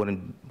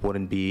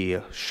wouldn't be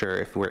sure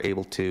if we're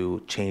able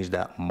to change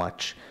that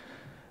much.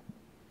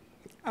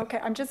 Okay,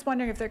 I'm just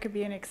wondering if there could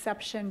be an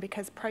exception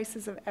because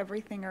prices of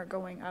everything are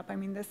going up. I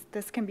mean,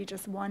 this can be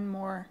just one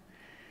more,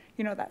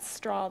 that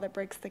straw that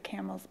breaks the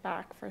camel's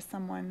back for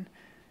someone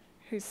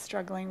who's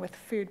struggling with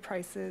food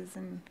prices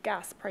and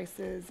gas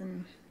prices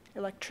and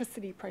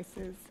electricity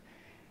prices.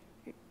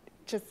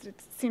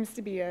 It seems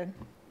to be a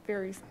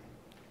very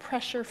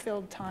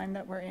pressure-filled time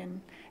that we're in,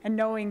 and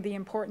knowing the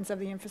importance of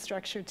the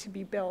infrastructure to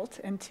be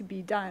built and to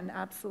be done,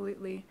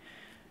 absolutely.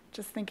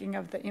 Just thinking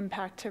of the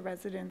impact to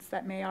residents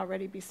that may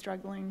already be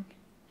struggling.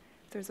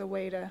 If there's a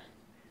way to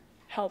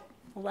help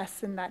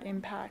lessen that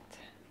impact.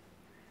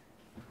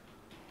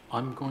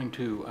 I'm going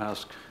to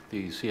ask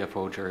the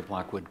CFO, Jerry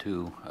Blackwood,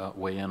 to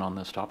weigh in on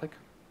this topic.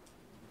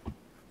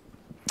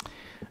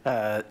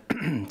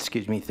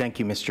 Excuse me. Thank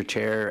you, Mr.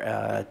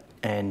 Chair,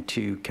 and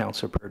to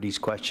Councillor Purdy's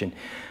question.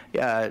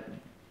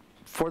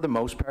 For the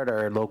most part,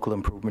 our local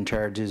improvement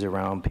charges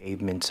around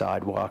pavement,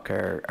 sidewalk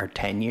are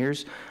 10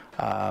 years.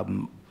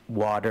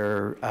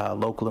 Water,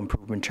 local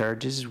improvement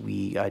charges,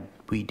 we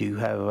do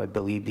have, I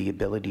believe, the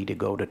ability to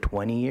go to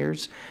 20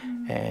 years.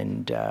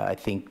 And I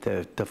think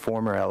the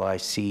former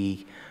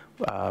LIC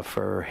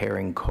for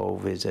Herring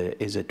Cove is a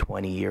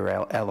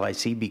 20-year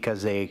LIC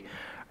because they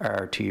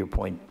are, to your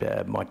point,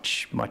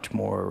 much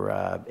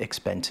more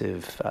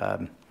expensive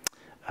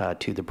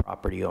to the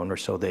property owner.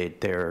 So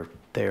they're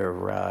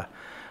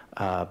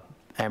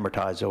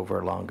amortized over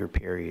a longer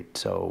period.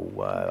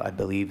 So I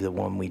believe the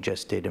one we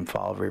just did in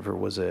Fall River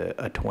was a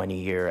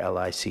 20-year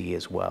LIC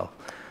as well.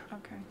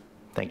 Okay.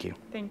 Thank you.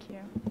 Thank you.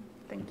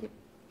 Thank you.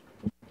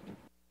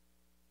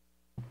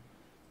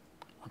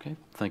 Okay,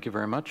 thank you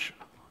very much.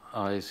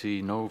 I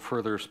see no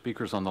further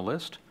speakers on the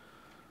list.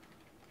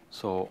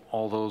 So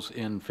all those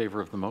in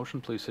favor of the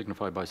motion, please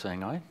signify by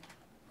saying aye.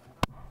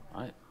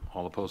 Aye.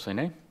 All opposed, say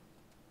nay.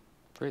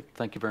 Great,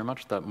 thank you very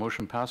much. That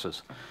motion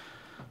passes.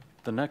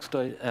 The next,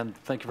 and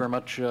thank you very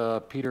much,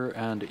 Peter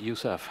and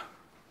Youssef.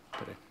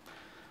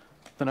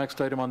 The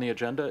next item on the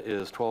agenda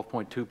is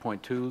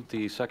 12.2.2,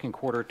 the second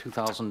quarter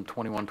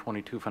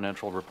 2021-22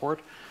 financial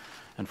report.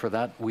 And for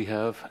that, we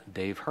have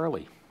Dave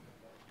Harley.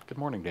 Good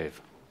morning, Dave.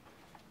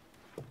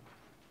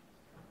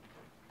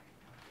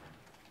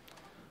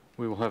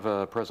 We will have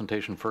a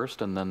presentation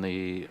first and then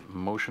the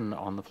motion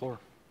on the floor.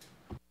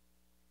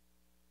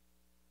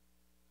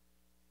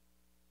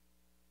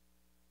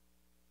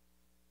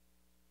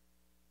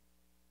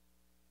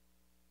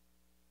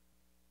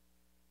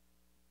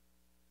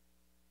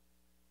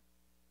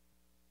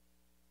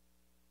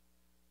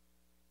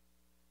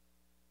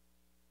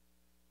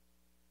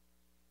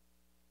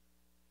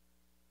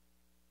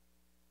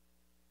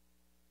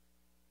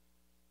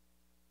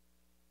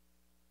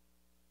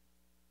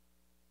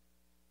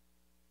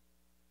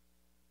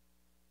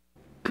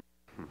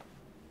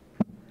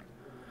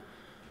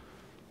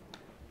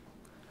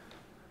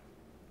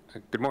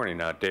 Good morning,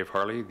 Dave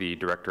Harley, the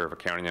Director of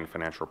Accounting and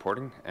Financial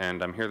Reporting,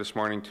 and I'm here this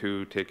morning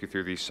to take you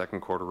through the second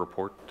quarter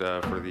report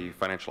for the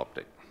financial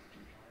update.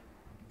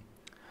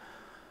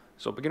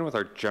 So beginning with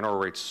our general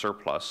rates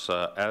surplus,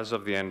 as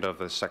of the end of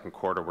the second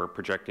quarter, we're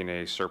projecting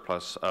a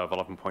surplus of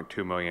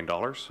 $11.2 million.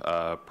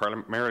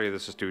 Primarily,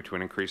 this is due to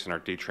an increase in our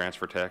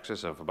D-transfer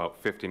taxes of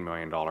about $15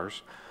 million.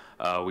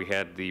 We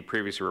had the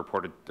previously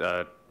reported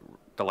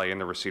delay in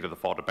the receipt of the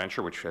fall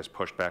debenture, which has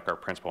pushed back our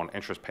principal and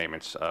interest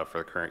payments for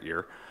the current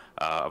year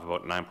of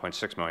about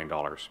 $9.6 million.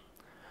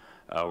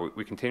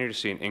 We continue to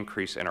see an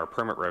increase in our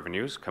permit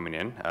revenues coming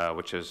in,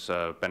 which has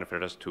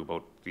benefited us to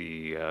about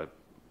the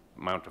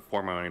amount of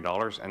 $4 million,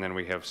 and then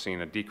we have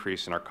seen a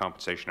decrease in our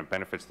compensation and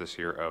benefits this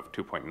year of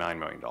 $2.9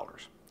 million.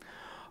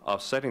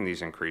 Offsetting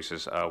these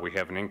increases, we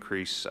have an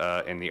increase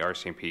in the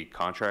RCMP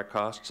contract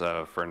costs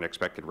for an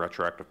expected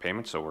retroactive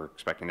payment, so we're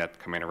expecting that to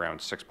come in around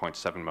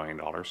 $6.7 million.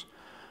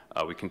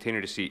 We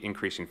continue to see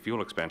increasing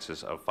fuel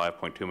expenses of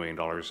 $5.2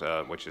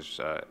 million, which is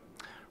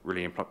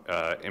really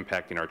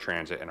impacting our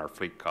transit and our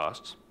fleet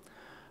costs.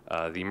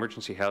 The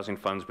emergency housing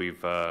funds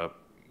we've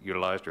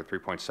utilized are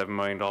 $3.7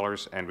 million,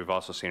 and we've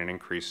also seen an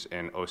increase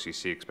in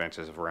OCC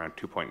expenses of around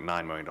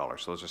 $2.9 million.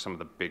 So those are some of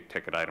the big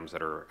ticket items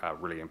that are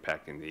really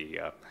impacting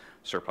the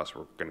surplus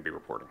we're going to be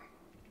reporting.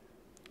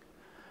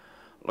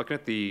 Looking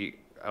at the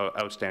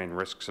outstanding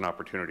risks and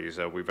opportunities,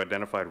 we've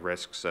identified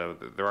risks.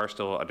 There are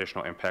still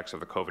additional impacts of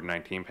the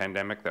COVID-19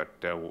 pandemic that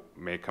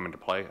may come into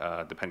play,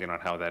 depending on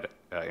how that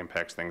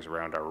impacts things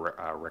around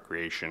our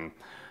recreation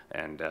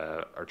and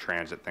our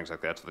transit, things like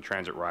that. So the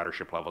transit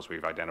ridership levels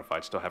we've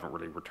identified still haven't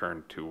really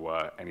returned to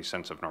any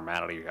sense of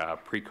normality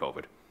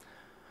pre-COVID.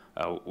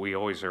 We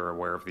always are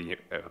aware of the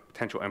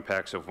potential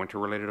impacts of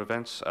winter-related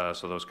events,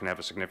 so those can have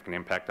a significant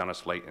impact on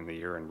us late in the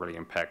year and really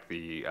impact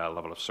the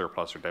level of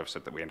surplus or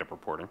deficit that we end up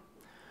reporting.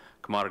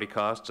 Commodity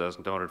costs, as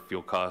noted,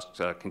 fuel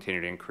costs continue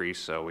to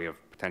increase. We have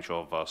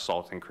potential of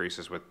salt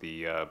increases with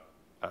the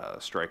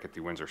strike at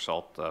the Windsor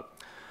Salt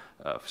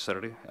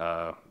facility.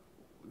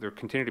 There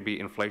continue to be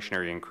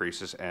inflationary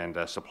increases and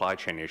supply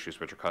chain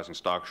issues which are causing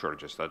stock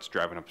shortages. That's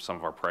driving up some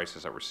of our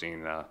prices that we're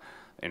seeing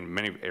in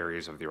many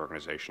areas of the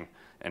organization.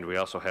 And we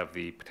also have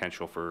the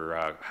potential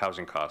for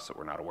housing costs that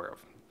we're not aware of.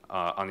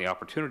 On the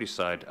opportunity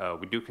side,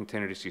 we do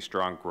continue to see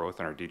strong growth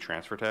in our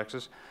D-transfer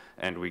taxes,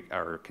 and we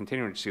are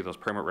continuing to see those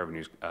permit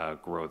revenues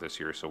grow this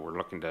year, so we're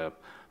looking to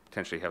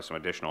potentially have some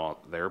additional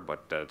there,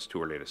 but it's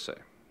too early to say.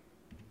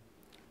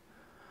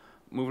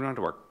 Moving on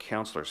to our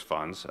councillors'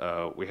 funds,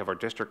 we have our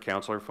district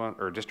councillor fund,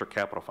 or district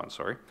capital fund,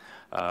 sorry.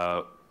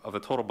 Of a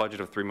total budget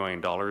of $3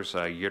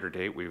 million year to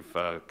date, we've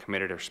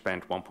committed or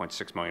spent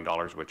 $1.6 million,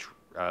 which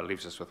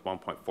leaves us with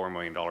 $1.4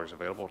 million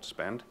available to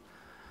spend.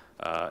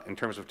 In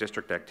terms of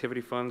district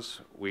activity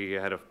funds, we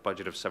had a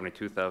budget of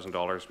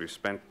 $72,000. We've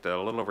spent a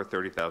little over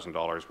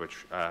 $30,000,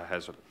 which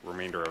has a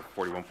remainder of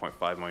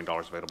 $41.5 million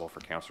available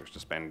for councillors to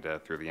spend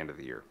through the end of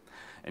the year.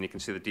 And you can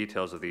see the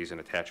details of these in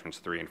attachments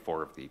 3 and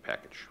 4 of the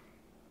package.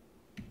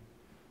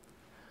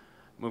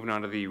 Moving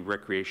on to the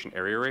recreation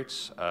area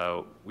rates,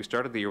 we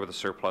started the year with a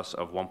surplus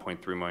of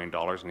 $1.3 million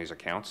in these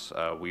accounts.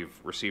 We've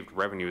received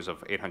revenues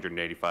of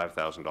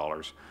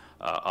 $885,000,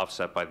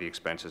 offset by the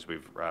expenses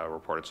we've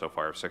reported so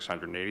far of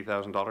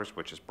 $680,000,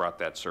 which has brought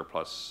that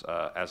surplus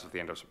as of the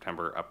end of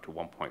September up to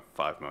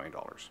 $1.5 million.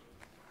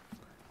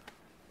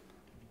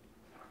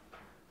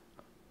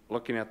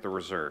 Looking at the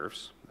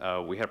reserves,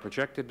 we have a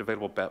projected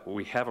available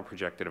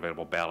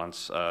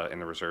balance in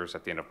the reserves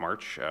at the end of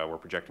March. We're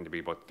projecting to be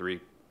about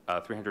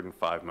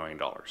 $305 million.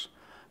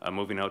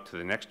 Moving out to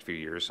the next few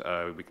years,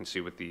 we can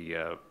see with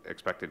the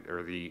expected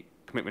or the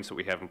commitments that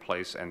we have in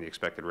place and the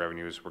expected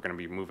revenues, we're going to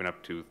be moving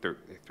up to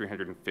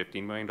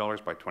 $315 million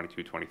by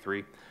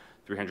 22-23,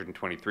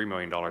 $323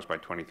 million by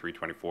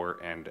 23-24,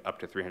 and up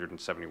to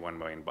 $371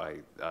 million by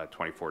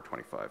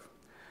 24-25.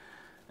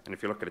 And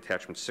if you look at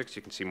attachment 6,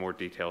 you can see more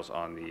details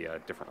on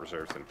the different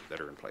reserves that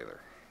are in play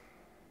there.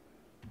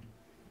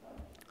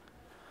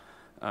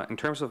 In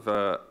terms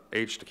of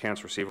aged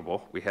accounts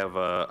receivable, we have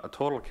a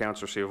total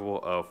accounts receivable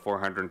of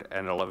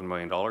 $411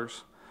 million.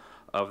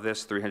 Of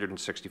this,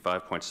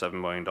 $365.7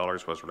 million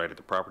was related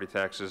to property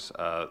taxes.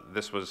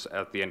 This was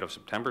at the end of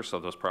September, so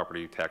those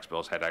property tax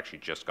bills had actually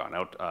just gone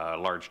out. A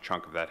large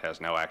chunk of that has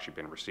now actually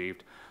been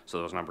received, so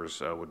those numbers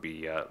would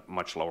be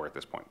much lower at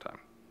this point in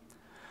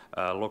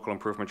time. Local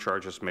improvement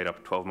charges made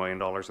up $12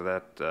 million of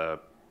that.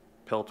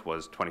 PILT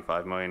was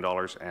 $25 million,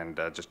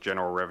 and just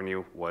general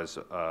revenue was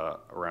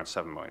around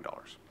 $7 million.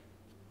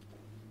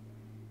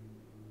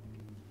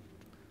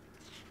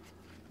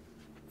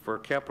 For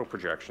capital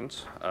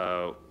projections,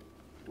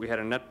 we had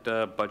a net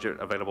budget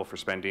available for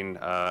spending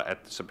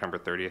at September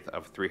 30th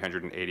of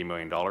 $380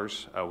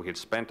 million. We had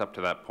spent up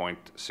to that point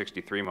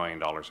 $63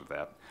 million of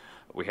that.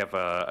 We have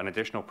an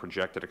additional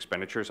projected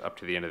expenditures up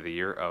to the end of the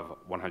year of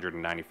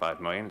 $195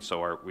 million.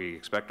 So we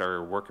expect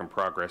our work in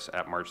progress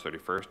at March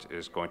 31st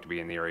is going to be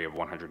in the area of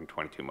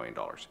 $122 million,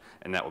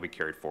 and that will be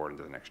carried forward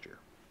into the next year.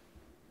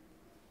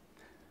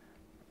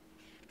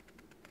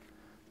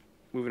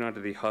 Moving on to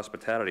the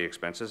hospitality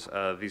expenses,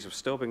 these have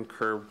still been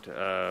curbed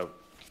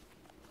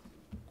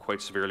quite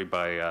quite severely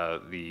by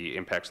the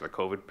impacts of the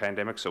COVID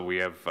pandemic. So we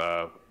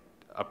have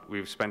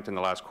we've spent in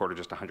the last quarter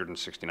just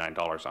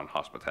 $169 on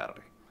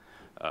hospitality.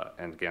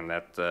 And again,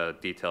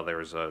 that detail there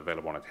is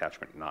available on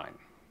attachment 9.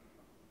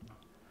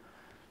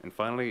 And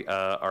finally,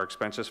 our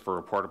expenses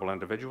for reportable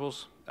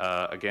individuals.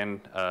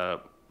 Again, a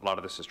lot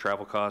of this is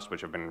travel costs,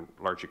 which have been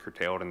largely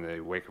curtailed in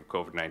the wake of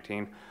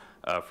COVID-19.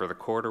 For the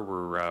quarter,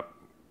 we're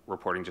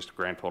reporting just a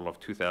grand total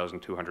of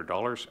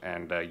 $2,200,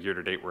 and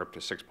year-to-date, we're up to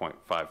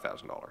 $6.5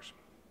 thousand.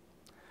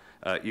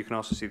 You can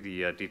also see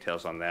the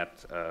details on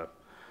that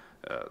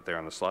there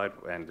on the slide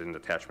and in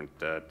attachment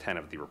 10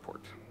 of the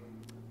report.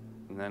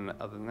 And then,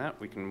 other than that,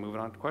 we can move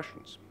on to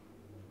questions.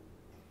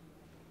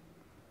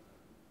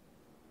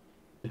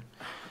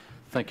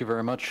 Thank you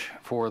very much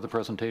for the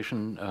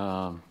presentation,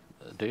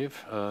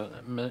 Dave.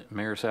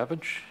 Mayor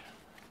Savage,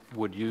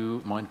 would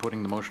you mind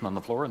putting the motion on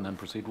the floor and then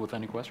proceed with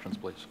any questions,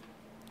 please?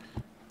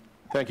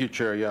 Thank you,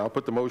 Chair. Yeah, I'll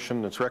put the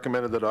motion. It's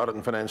recommended that Audit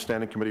and Finance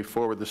Standing Committee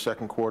forward the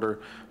second quarter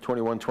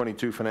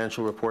 21-22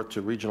 financial report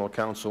to Regional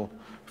Council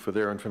for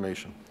their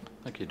information.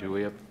 Thank you. Do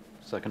we have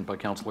a second by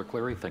Councillor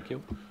Cleary? Thank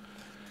you.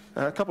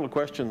 A couple of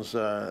questions.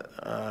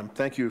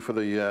 Thank you for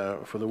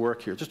the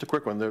work here. Just a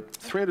quick one. There are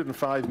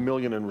 $305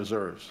 million in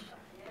reserves.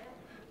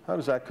 How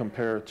does that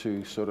compare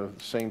to sort of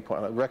the same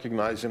point?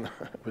 Recognizing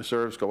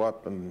reserves go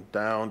up and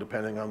down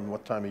depending on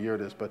what time of year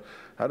it is, but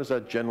how does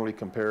that generally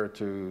compare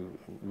to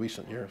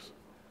recent years?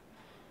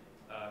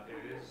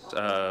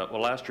 Well,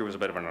 last year was a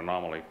bit of an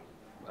anomaly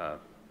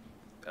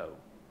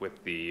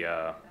with the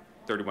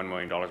 $31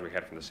 million we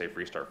had from the Safe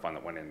Restart Fund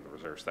that went into the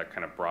reserves. That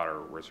kind of brought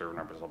our reserve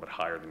numbers a little bit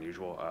higher than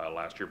usual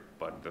last year,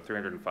 but the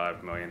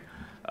 $305 million,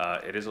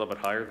 it is a little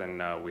bit higher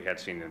than we had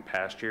seen in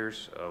past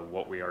years.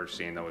 What we are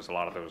seeing, though, is a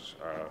lot of those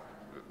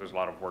there's a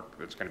lot of work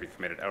that's going to be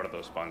committed out of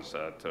those funds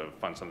to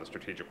fund some of the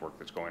strategic work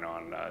that's going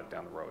on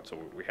down the road. So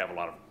we have a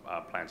lot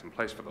of plans in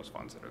place for those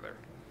funds that are there.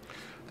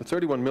 The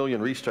 $31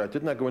 million restart,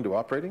 didn't that go into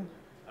operating?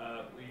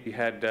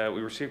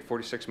 We received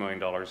 $46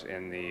 million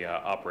in the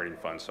operating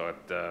fund, so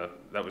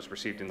that was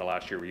received in the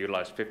last year. We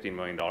utilized $15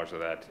 million of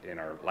that in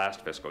our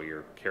last fiscal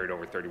year, carried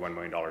over $31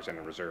 million in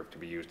a reserve to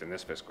be used in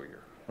this fiscal year.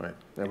 Right,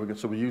 and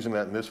so we're using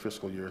that in this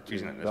fiscal year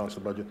to balance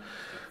the budget.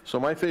 So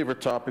my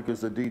favorite topic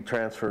is the deed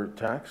transfer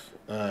tax.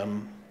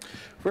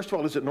 First of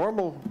all, is it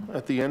normal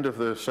at the end of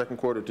the second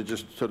quarter to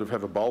just sort of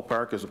have a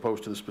ballpark as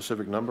opposed to the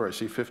specific number? I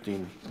see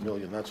 15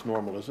 million, that's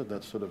normal, is it?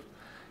 That's sort of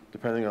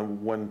depending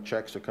on when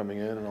checks are coming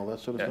in and all that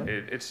sort of stuff?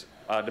 It's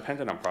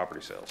dependent on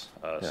property sales.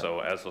 So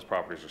as those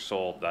properties are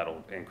sold,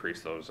 that'll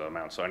increase those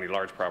amounts. So any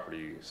large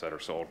properties that are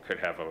sold could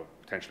have a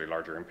potentially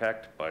larger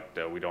impact, but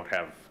we don't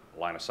have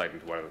line of sight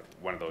into whether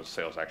one of those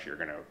sales actually are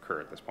going to occur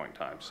at this point in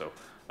time. So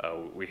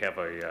we have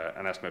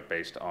an estimate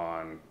based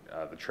on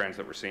the trends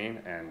that we're seeing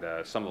and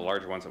some of the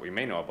larger ones that we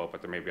may know about,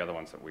 but there may be other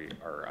ones that we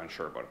are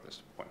unsure about at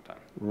this point in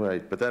time.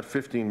 Right, but that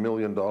 $15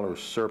 million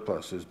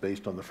surplus is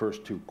based on the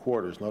first 2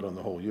 quarters, not on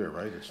the whole year,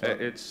 right?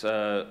 It's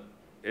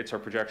our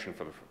projection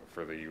for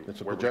the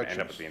it's a where we're going to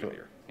end up at the end of the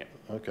year. Yeah.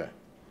 Okay.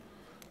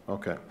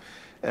 Okay.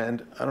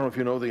 And I don't know if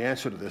you know the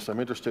answer to this. I'm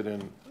interested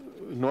in,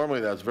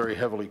 normally that's very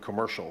heavily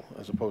commercial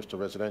as opposed to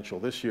residential.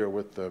 This year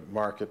with the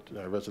market,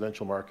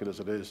 residential market as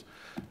it is,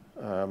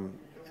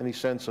 any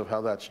sense of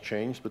how that's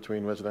changed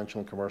between residential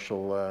and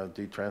commercial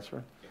deed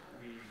transfer?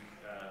 We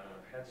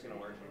had seen a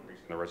large increase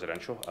in the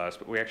residential.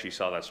 We actually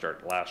saw that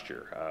start last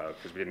year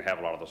because we didn't have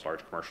a lot of those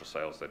large commercial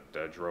sales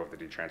that drove the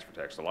deed transfer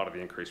tax. A lot of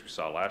the increase we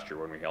saw last year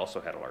when we also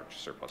had a large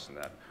surplus in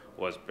that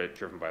was a bit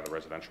driven by the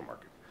residential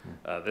market.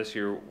 This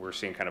year, we're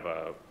seeing kind of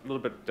a little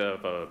bit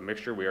of a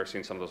mixture. We are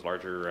seeing some of those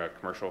larger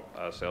commercial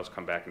sales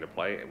come back into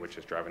play, which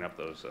is driving up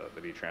those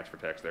the deed transfer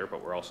tax there,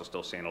 but we're also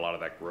still seeing a lot of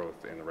that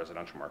growth in the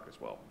residential market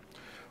as well.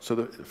 So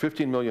the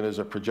 15 million is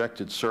a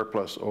projected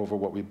surplus over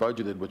what we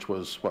budgeted, which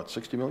was what,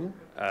 60 million?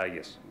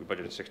 Yes, we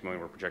budgeted 6 million.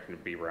 We're projecting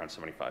to be around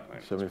 75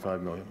 million.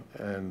 75 million.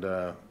 And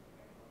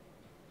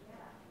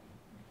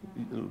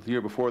the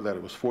year before that,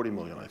 it was 40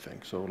 million, I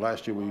think. So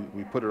last year,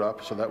 we put it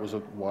up, so that was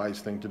a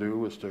wise thing to do,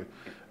 was to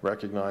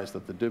recognize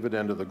that the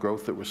dividend of the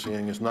growth that we're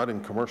seeing is not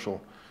in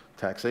commercial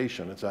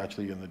taxation, it's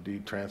actually in the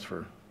deed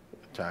transfer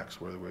tax,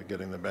 where we're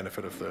getting the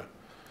benefit of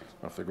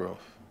the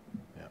growth.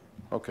 Yeah.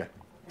 Okay.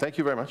 Thank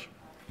you very much.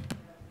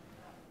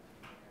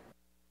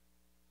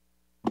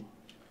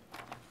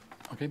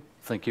 Okay,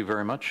 thank you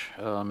very much,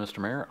 Mr.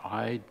 Mayor.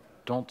 I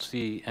don't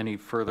see any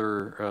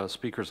further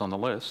speakers on the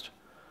list.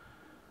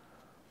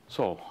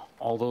 So,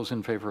 all those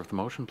in favor of the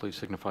motion, please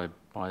signify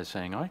by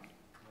saying aye.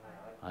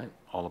 Aye.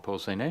 All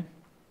opposed, say nay.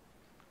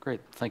 Great,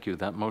 thank you.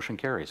 That motion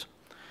carries.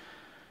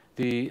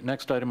 The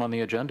next item on the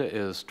agenda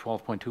is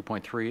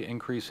 12.2.3,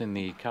 increase in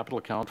the capital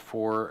account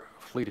for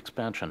fleet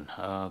expansion.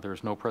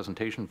 There's no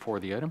presentation for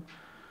the item,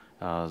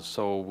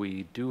 so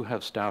we do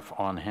have staff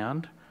on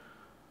hand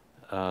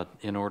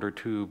in order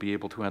to be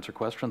able to answer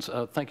questions.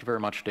 Thank you very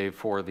much, Dave,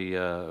 for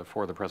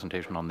the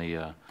presentation on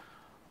the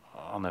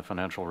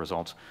financial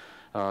results.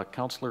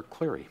 Councillor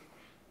Cleary.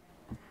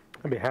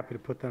 I'd be happy to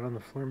put that on the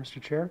floor,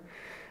 Mr. Chair.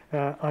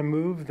 I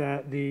move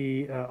that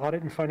the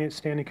Audit and Finance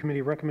Standing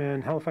Committee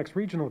recommend Halifax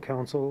Regional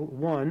Council,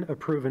 1,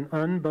 approve an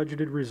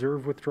unbudgeted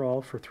reserve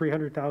withdrawal for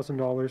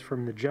 $300,000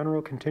 from the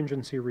General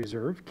Contingency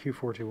Reserve,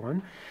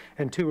 Q421,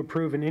 and 2,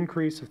 approve an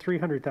increase of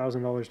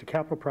 $300,000 to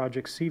capital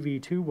project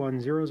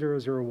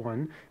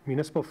CV210001,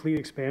 municipal fleet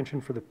expansion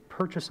for the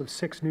purchase of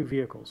 6 new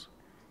vehicles.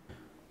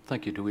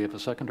 Thank you. Do we have a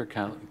seconder?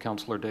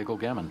 Councillor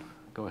Daigle-Gammon.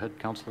 Go ahead,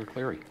 Councillor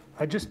Cleary.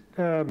 I just,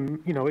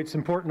 you know, it's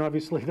important,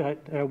 obviously, that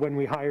when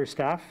we hire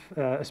staff,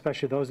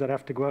 especially those that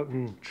have to go out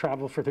and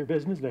travel for their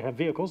business, they have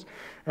vehicles,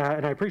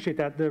 and I appreciate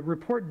that. The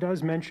report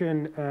does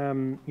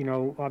mention, you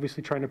know,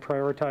 obviously trying to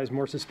prioritize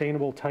more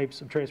sustainable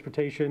types of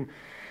transportation.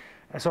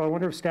 So I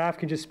wonder if staff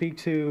can just speak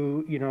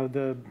to, you know,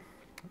 it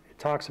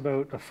talks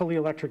about fully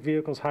electric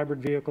vehicles,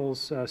 hybrid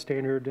vehicles,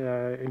 standard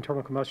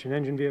internal combustion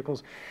engine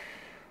vehicles.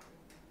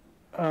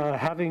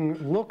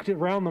 Having looked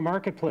around the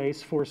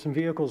marketplace for some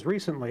vehicles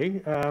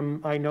recently,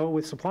 I know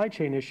with supply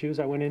chain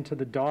issues, I went into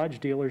the Dodge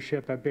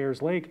dealership at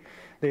Bears Lake.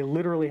 They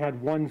literally had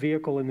 1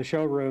 vehicle in the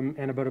showroom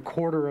and about a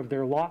quarter of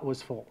their lot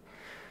was full.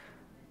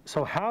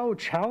 So how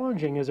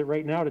challenging is it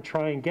right now to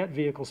try and get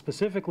vehicles,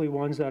 specifically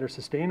ones that are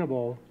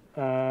sustainable,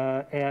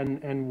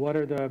 and what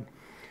are the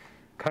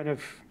kind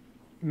of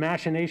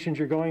machinations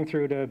you're going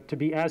through to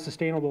be as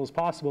sustainable as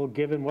possible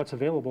given what's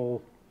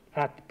available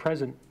at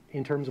present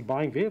in terms of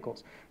buying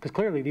vehicles? Because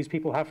clearly these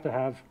people have to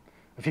have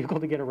a vehicle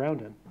to get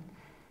around in.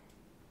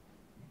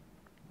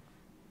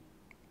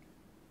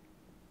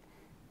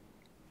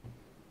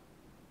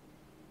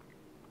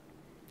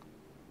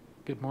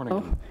 Good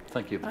morning.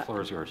 Thank you. The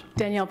floor is yours.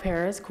 Danielle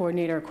Perez,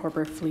 Coordinator of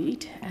Corporate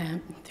Fleet.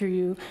 Through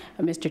you,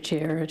 Mr.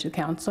 Chair, to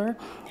Councillor,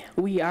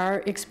 we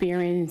are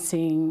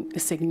experiencing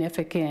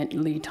significant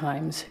lead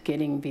times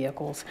getting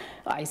vehicles,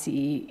 ICE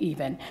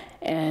even.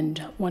 And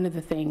one of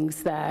the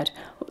things that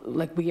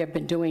we have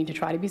been doing to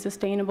try to be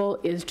sustainable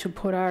is to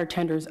put our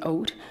tenders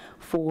out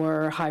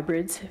for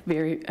hybrids,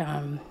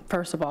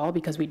 first of all,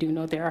 because we do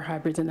know there are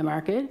hybrids in the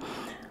market.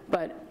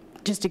 But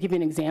just to give you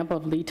an example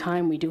of lead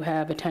time, we do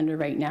have a tender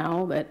right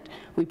now that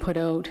we put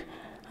out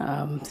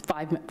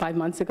 5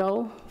 months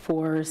ago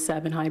for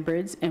 7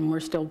 hybrids, and we're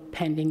still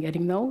pending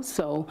getting those.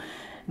 So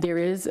there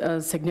is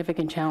a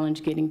significant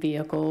challenge getting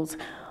vehicles.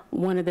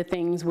 One of the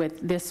things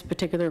with this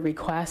particular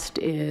request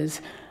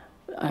is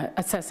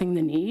assessing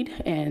the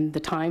need and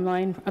the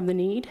timeline of the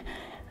need.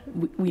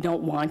 We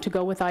don't want to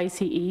go with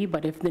ICE,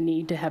 but if the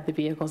need to have the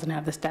vehicles and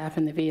have the staff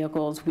in the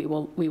vehicles, we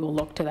will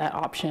look to that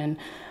option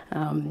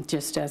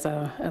just as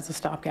a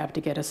stopgap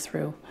to get us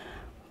through.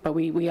 But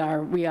we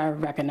are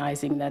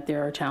recognizing that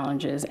there are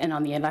challenges, and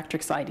on the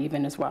electric side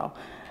even as well.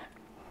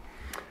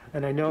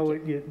 And I know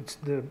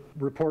the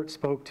report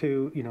spoke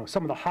to, you know,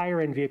 some of the higher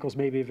end vehicles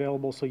may be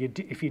available. So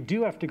if you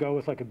do have to go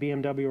with like a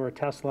BMW or a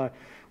Tesla,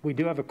 we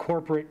do have a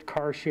corporate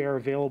car share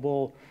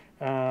available.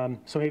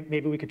 So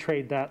maybe we could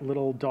trade that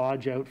little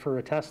Dodge out for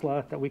a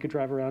Tesla that we could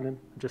drive around in.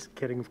 Just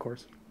kidding, of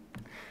course.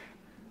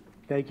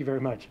 Thank you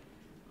very much.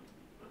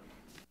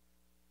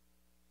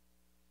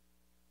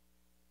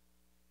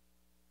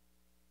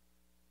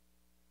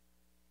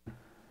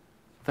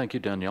 Thank you,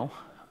 Danielle.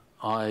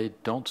 I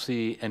don't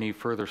see any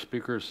further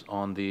speakers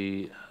on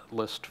the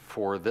list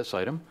for this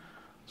item.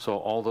 So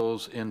all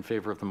those in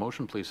favor of the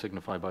motion, please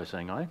signify by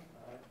saying aye.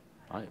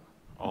 Aye.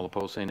 All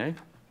opposed, say nay.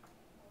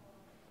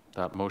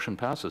 That motion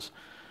passes.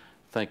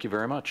 Thank you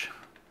very much.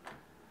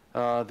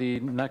 The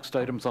next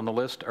items on the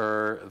list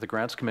are the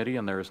Grants Committee,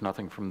 and there is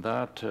nothing from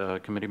that.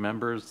 Committee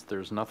members,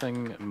 there's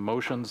nothing.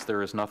 Motions,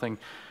 there is nothing.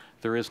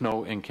 There is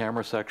no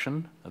in-camera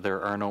section.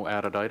 There are no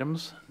added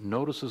items.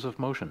 Notices of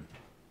motion.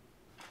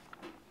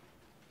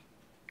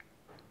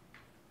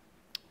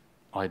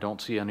 I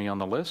don't see any on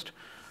the list.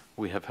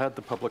 We have had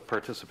the public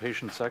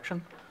participation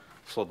section.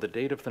 So the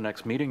date of the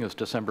next meeting is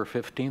December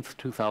 15th,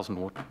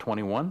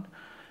 2021.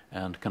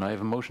 And can I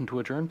have a motion to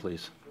adjourn,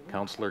 please?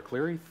 Councillor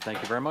Cleary,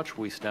 thank you very much.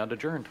 We stand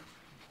adjourned.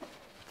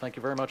 Thank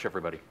you very much,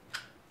 everybody.